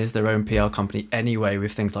 everyone is their own PR company anyway.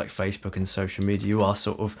 With things like Facebook and social media, you are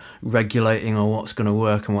sort of regulating on what's going to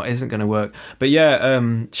work and what isn't going to work. But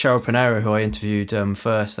Cheryl Panero, who I interviewed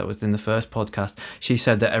first, that was in the first podcast, she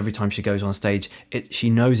said that every time she goes on stage, she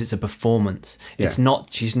knows it's a performance. It's not.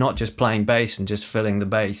 She's not just playing bass and just filling the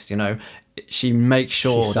bass. She makes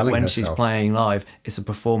sure that when she's playing live, it's a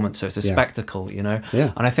performance, so it's a spectacle. And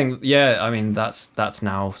I think that's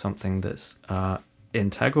now something that's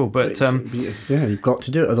integral. But you've got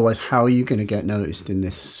to do it, otherwise how are you going to get noticed in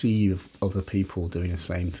this sea of other people doing the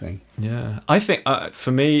same thing? I think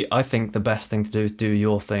for me, I think the best thing to do is do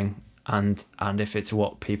your thing, and if it's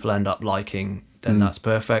what people end up liking, then that's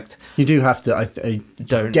perfect. You do have to.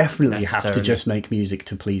 Don't definitely have to just make music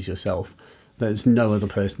to please yourself. There's no other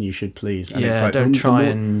person you should please. And it's like,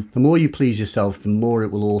 the more you please yourself, the more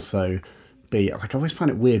it will also be. Like, I always find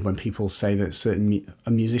it weird when people say that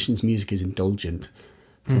a musician's music is indulgent.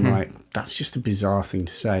 I'm like, that's just a bizarre thing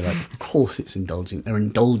to say. Like, of course it's indulgent. They're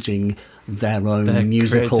indulging their own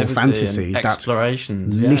musical fantasies.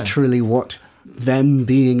 Explorations. That's literally what them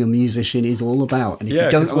being a musician is all about. And if you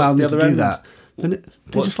don't allow them to do that, then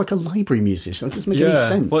they're just like a library musician. That doesn't make any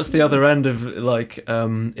sense. What's the other end of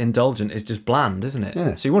indulgent is just bland, isn't it?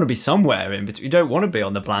 Yeah. So you want to be somewhere in between. You don't want to be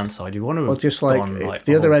on the bland side. You want to. Or just like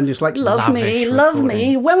the other end is like, love me,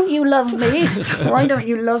 won't you love me? Why don't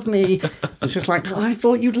you love me? It's just like, I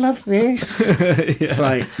thought you'd love this. It's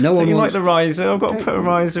like no one wants. Like the riser. I've got to put a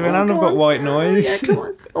riser in, and I've got white noise. Yeah, come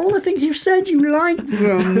on. All the things you said you liked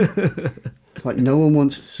them. Like no one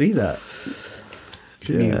wants to see that.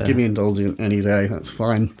 Give me indulgent any day. That's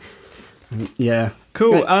fine. Yeah.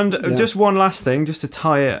 Cool. And just one last thing, just to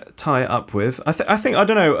tie it up with. I think I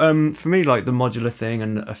don't know. For me, like the modular thing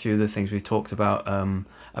and a few of the things we've talked about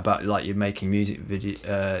like you're making music video,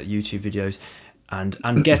 YouTube videos,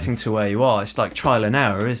 and getting to where you are. It's like trial and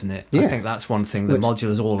error, isn't it? Yeah. I think that's one thing that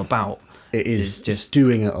modular's all about. It is just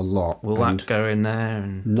doing it a lot. Will that go in there?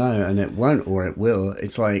 No, and it won't, or it will.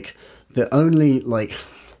 It's like the only like.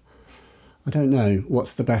 I don't know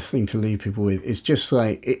what's the best thing to leave people with. It's just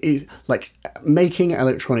like it is like making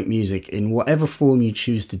electronic music in whatever form you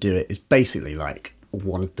choose to do it is basically like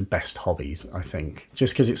one of the best hobbies, I think.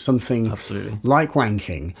 Just because it's something like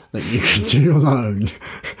wanking that you can do alone,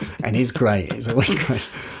 and it's great. It's always great.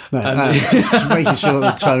 No, just making sure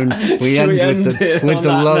the tone we end with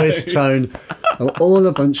the lowest tone. We're all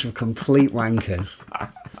a bunch of complete wankers.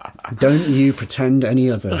 Don't you pretend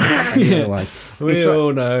otherwise. We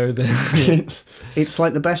all know that. It's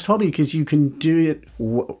like the best hobby because you can do it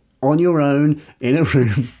on your own in a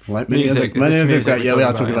room. Like many other great. Yeah, we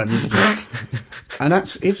are talking about music. And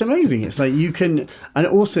it's amazing. It's like you can, and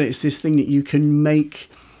also it's this thing that you can make.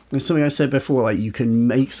 There's something I said before, like you can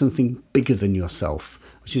make something bigger than yourself.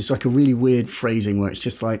 Which is like a really weird phrasing where it's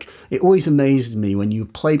just like, it always amazed me when you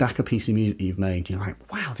play back a piece of music that you've made. You're like,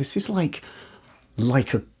 wow, this is like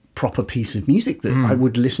a proper piece of music that I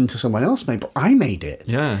would listen to someone else make, but I made it.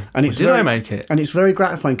 Yeah. And I make it? And it's very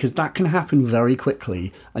gratifying because that can happen very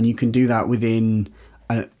quickly, and you can do that within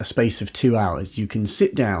a space of 2 hours. You can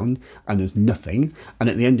sit down and there's nothing, and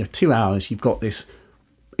at the end of 2 hours, you've got this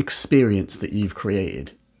experience that you've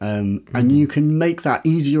created. And you can make that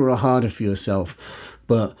easier or harder for yourself.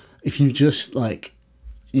 But if you just like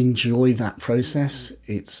enjoy that process,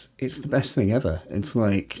 it's the best thing ever. It's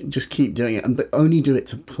like just keep doing it, but only do it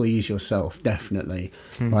to please yourself. Definitely.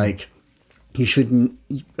 Like you shouldn't.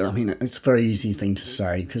 I mean, it's a very easy thing to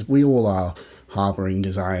say because we all are harboring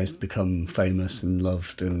desires to become famous and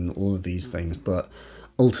loved and all of these things. But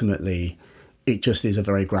ultimately, it just is a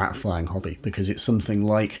very gratifying hobby because it's something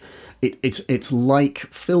like. It's like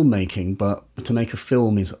filmmaking, but to make a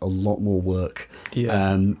film is a lot more work.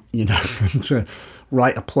 Yeah. To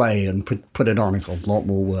write a play and put it on is a lot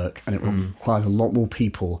more work, and it requires a lot more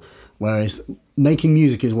people. Whereas making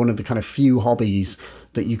music is one of the kind of few hobbies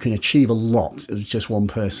that you can achieve a lot as just one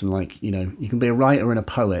person. Like, you can be a writer and a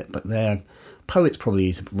poet, but poets probably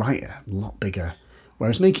is a writer a lot bigger.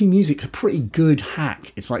 Whereas making music's a pretty good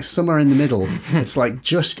hack. It's like somewhere in the middle. It's like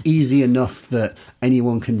just easy enough that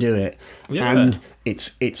anyone can do it. Yeah. And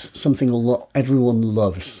it's something everyone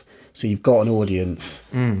loves. So you've got an audience.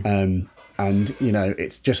 And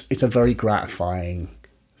it's a very gratifying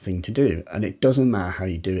thing to do. And it doesn't matter how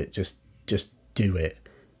you do it, just do it.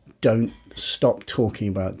 Don't stop talking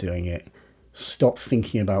about doing it. Stop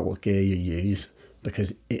thinking about what gear you use.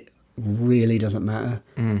 because it really doesn't matter.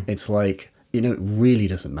 It's like, it really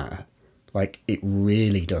doesn't matter. Like, it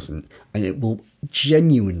really doesn't. And it will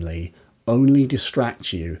genuinely only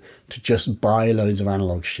distract you to just buy loads of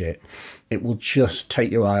analog shit. It will just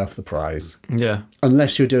take your eye off the prize. Yeah.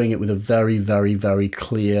 Unless you're doing it with a very, very, very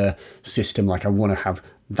clear system. Like, I want to have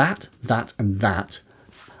that, and that.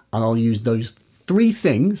 And I'll use those 3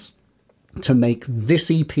 things to make this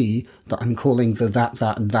EP that I'm calling the that,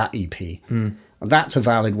 and that EP. That's a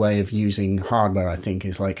valid way of using hardware, I think,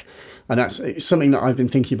 is like, and that's something that I've been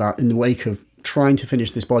thinking about in the wake of trying to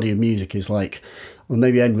finish this body of music is like, well,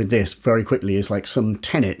 maybe end with this very quickly, is like some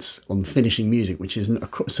tenets on finishing music, which is a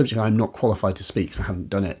subject I'm not qualified to speak, so I haven't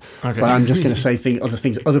done it. Okay. But I'm just going to say other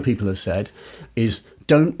things other people have said is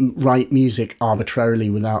don't write music arbitrarily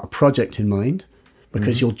without a project in mind,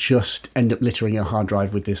 because you'll just end up littering your hard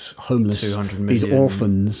drive with this homeless, these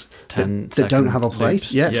orphans that don't have a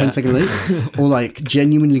place. Yeah, 10-second loops. Or like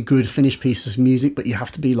genuinely good finished pieces of music, but you have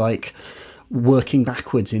to be like working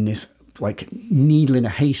backwards in this like needle in a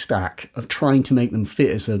haystack of trying to make them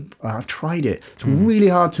fit as I've tried it. It's really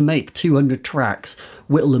hard to make 200 tracks,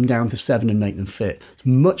 whittle them down to 7 and make them fit. It's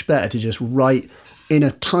much better to just write in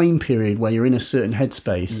a time period where you're in a certain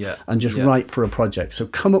headspace and just write for a project. So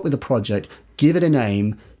come up with a project, give it a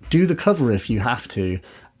name, do the cover if you have to,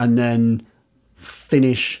 and then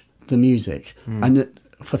finish the music. And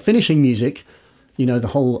for finishing music, the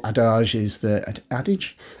whole adage is that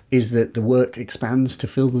the work expands to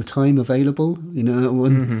fill the time available. That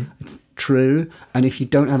one? It's true. And if you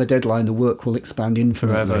don't have a deadline, the work will expand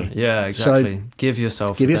infinitely. Forever. Yeah, exactly. So give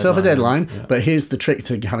yourself a deadline. Yeah. But here's the trick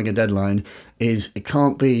to having a deadline is it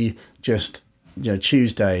can't be just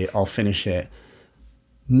Tuesday, I'll finish it.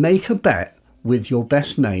 Make a bet with your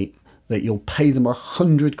best mate that you'll pay them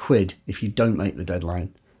 £100 if you don't make the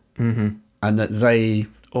deadline. And that they...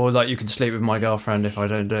 Or like you can sleep with my girlfriend if I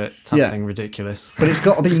don't do it. Something ridiculous. But I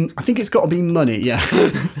think it's got to be money, yeah.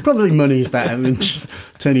 Probably money's better than just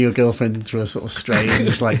turning your girlfriend into a sort of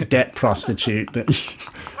strange, like, debt prostitute.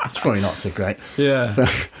 It's probably not so great. Yeah.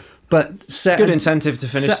 But good incentive to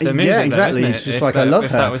finish the music. Yeah, exactly. Though, it's just like, I love her.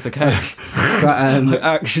 If that was the case. But, I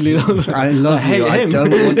actually love her. I love you. I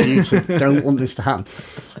don't want this to happen.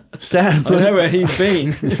 I know where he's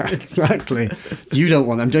been. Yeah, exactly. You don't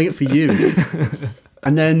want. I'm doing it for you.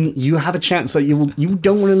 And then you have a chance that you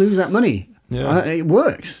don't want to lose that money. Yeah. It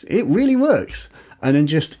works. It really works. And then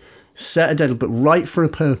just set a deadline, but write for a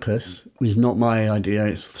purpose was not my idea.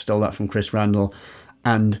 I stole that from Chris Randall.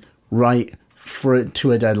 And write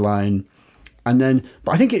to a deadline. And then,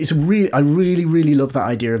 but I think I really, really love that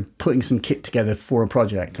idea of putting some kit together for a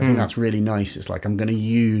project. I think that's really nice. It's like, I'm going to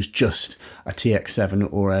use just a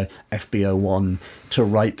TX7 or a FB01 to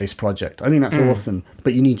write this project. I think that's awesome.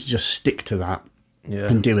 But you need to just stick to that. Yeah.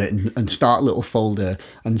 And do it and start a little folder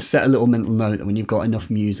and set a little mental note that when you've got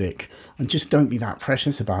enough music, and just don't be that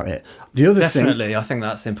precious about it. The other thing, I think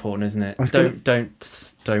that's important, isn't it?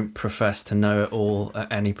 Don't profess to know it all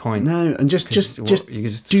at any point. No, and just you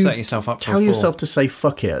just set yourself up. Tell yourself to say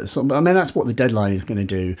fuck it. So, I mean, that's what the deadline is going to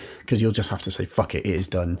do, because you'll just have to say fuck it. It is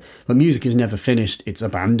done. But music is never finished. It's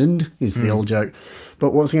abandoned. Is the old joke.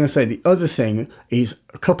 But what I was going to say, the other thing is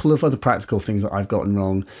a couple of other practical things that I've gotten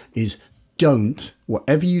wrong is.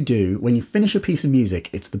 Whatever you do, when you finish a piece of music,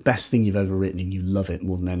 it's the best thing you've ever written and you love it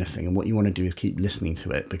more than anything. And what you want to do is keep listening to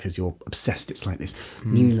it because you're obsessed. It's like this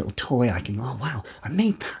new little toy. Oh, wow, I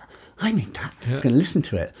made that. Yeah. I'm going to listen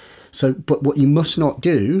to it. So, but what you must not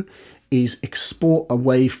do is export a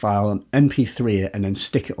WAV file, MP3 it, and then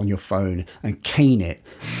stick it on your phone and cane it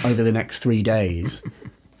over the next 3 days.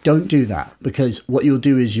 Don't do that, because what you'll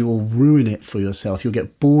do is you'll ruin it for yourself. You'll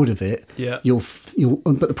get bored of it. Yeah.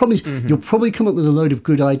 But the problem is you'll probably come up with a load of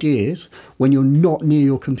good ideas when you're not near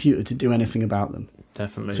your computer to do anything about them.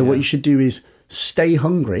 Definitely. So what you should do is stay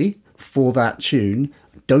hungry for that tune.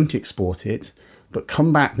 Don't export it, but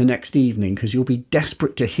come back the next evening, because you'll be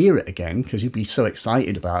desperate to hear it again, because you'll be so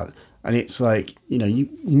excited about it. And it's like, you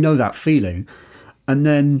know that feeling. And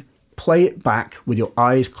then play it back with your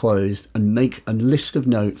eyes closed and make a list of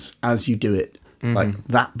notes as you do it. Like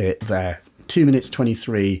that bit there, 2 minutes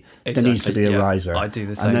 23. Exactly. There needs to be a riser. I do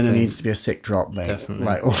the same and then thing. There needs to be a sick drop there. Definitely.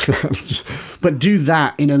 Right. But do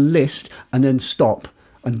that in a list and then stop.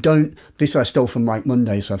 And don't. This I stole from Mike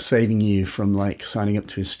Monday, so I'm saving you from like signing up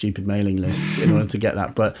to his stupid mailing lists in order to get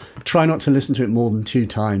that. But try not to listen to it more than 2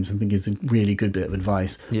 times. I think it's a really good bit of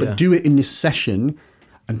advice. Yeah. But do it in this session.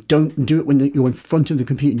 And don't do it when you're in front of the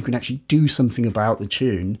computer and you can actually do something about the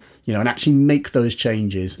tune, and actually make those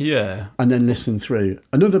changes. Yeah. And then listen through.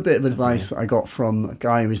 Another bit of advice that I got from a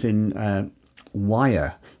guy who was in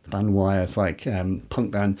Wire, band Wire. It's like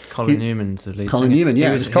punk band. Colin Newman's the lead Colin singer. Newman, yeah.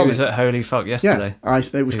 He was at Holy Fuck yesterday. Yeah,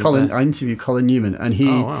 it was Colin. I interviewed Colin Newman, and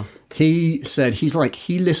he said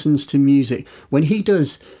he listens to music when he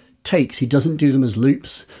does takes. He doesn't do them as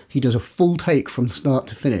loops. He does a full take from start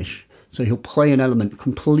to finish. So he'll play an element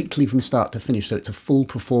completely from start to finish, so it's a full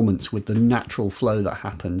performance with the natural flow that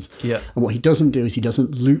happens. Yeah. And what he doesn't do is he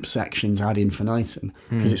doesn't loop sections ad infinitum,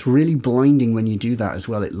 because it's really blinding when you do that as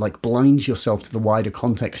well. It like blinds yourself to the wider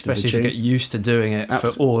context of the tune. Especially if you get used to doing it for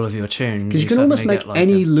all of your tunes. Because you can almost make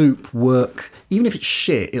any loop work. Even if it's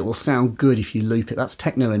shit, it will sound good if you loop it. That's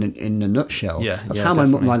techno in a nutshell. Yeah, That's how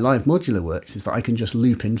my live modular works, is that I can just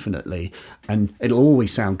loop infinitely, and it'll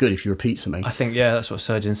always sound good if you repeat something. I think, that's what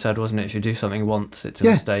Surgeon said, wasn't it? If you do something once, it's a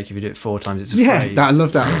mistake. If you do it 4 times, it's a phrase. I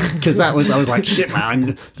love that. Because I was like, shit,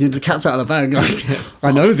 man, the cat's out of the bag. Like,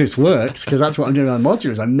 I know this works, because that's what I'm doing on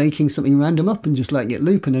modular, is I'm making something random up and just letting it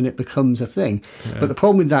loop, and then it becomes a thing. Yeah. But the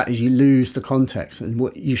problem with that is you lose the context, and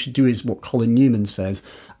what you should do is what Colin Newman says,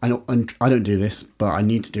 and I don't do this, but I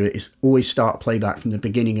need to do it, is always start playback from the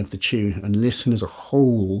beginning of the tune and listen as a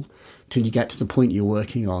whole till you get to the point you're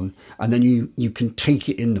working on, and then you can take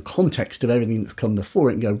it in the context of everything that's come before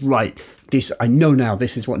it and go, right, this, I know now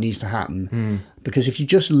this is what needs to happen. Because if you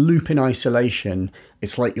just loop in isolation,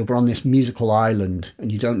 it's like you're on this musical island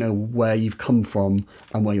and you don't know where you've come from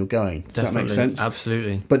and where you're going. Does that make sense?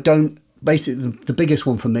 Absolutely. But basically the biggest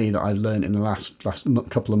one for me that I've learned in the last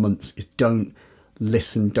couple of months is don't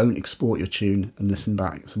export your tune and listen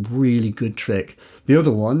back. It's a really good trick. The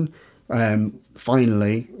other one,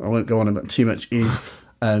 finally, I won't go on about too much, is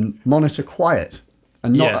monitor quiet,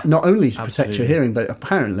 and not only to protect your hearing, but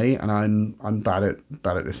apparently, and I'm bad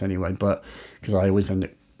at this anyway, but because I always end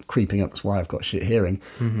up creeping up, that's why I've got shit hearing.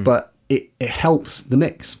 But it helps the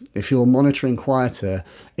mix. If you're monitoring quieter,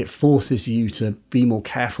 it forces you to be more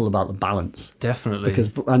careful about the balance.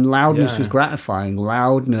 Definitely. And loudness is gratifying.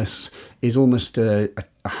 Loudness is almost a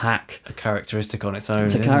hack. A characteristic on its own.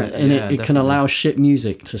 It can allow shit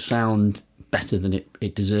music to sound better than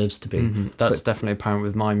it deserves to be. That's definitely apparent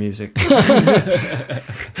with my music. I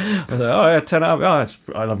was like, 10 out of,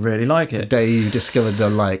 I really like it. The day you discovered the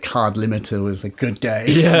hard limiter was a good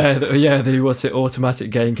day. The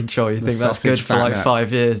automatic gain control. You think that's good for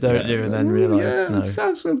 5 years, don't you? And then realise, no. It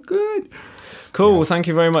sounds so good. Cool. Well, thank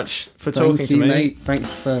you very much for talking to me. Mate.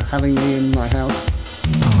 Thanks for having me in my house.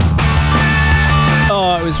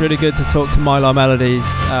 Oh, it was really good to talk to Mylar Melodies.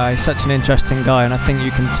 He's such an interesting guy, and I think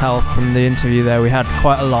you can tell from the interview there we had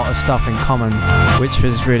quite a lot of stuff in common, which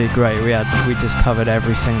was really great. We just covered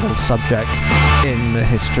every single subject in the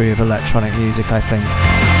history of electronic music, I think.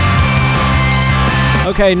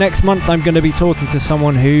 Okay, next month I'm going to be talking to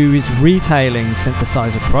someone who is retailing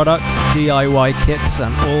synthesizer products, DIY kits,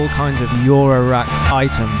 and all kinds of Eurorack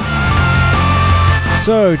items.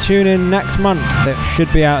 So tune in next month. It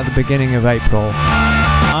should be out at the beginning of April.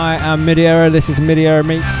 I am midierror. This is midierror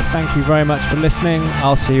Meets. Thank you very much for listening.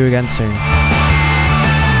 I'll see you again soon.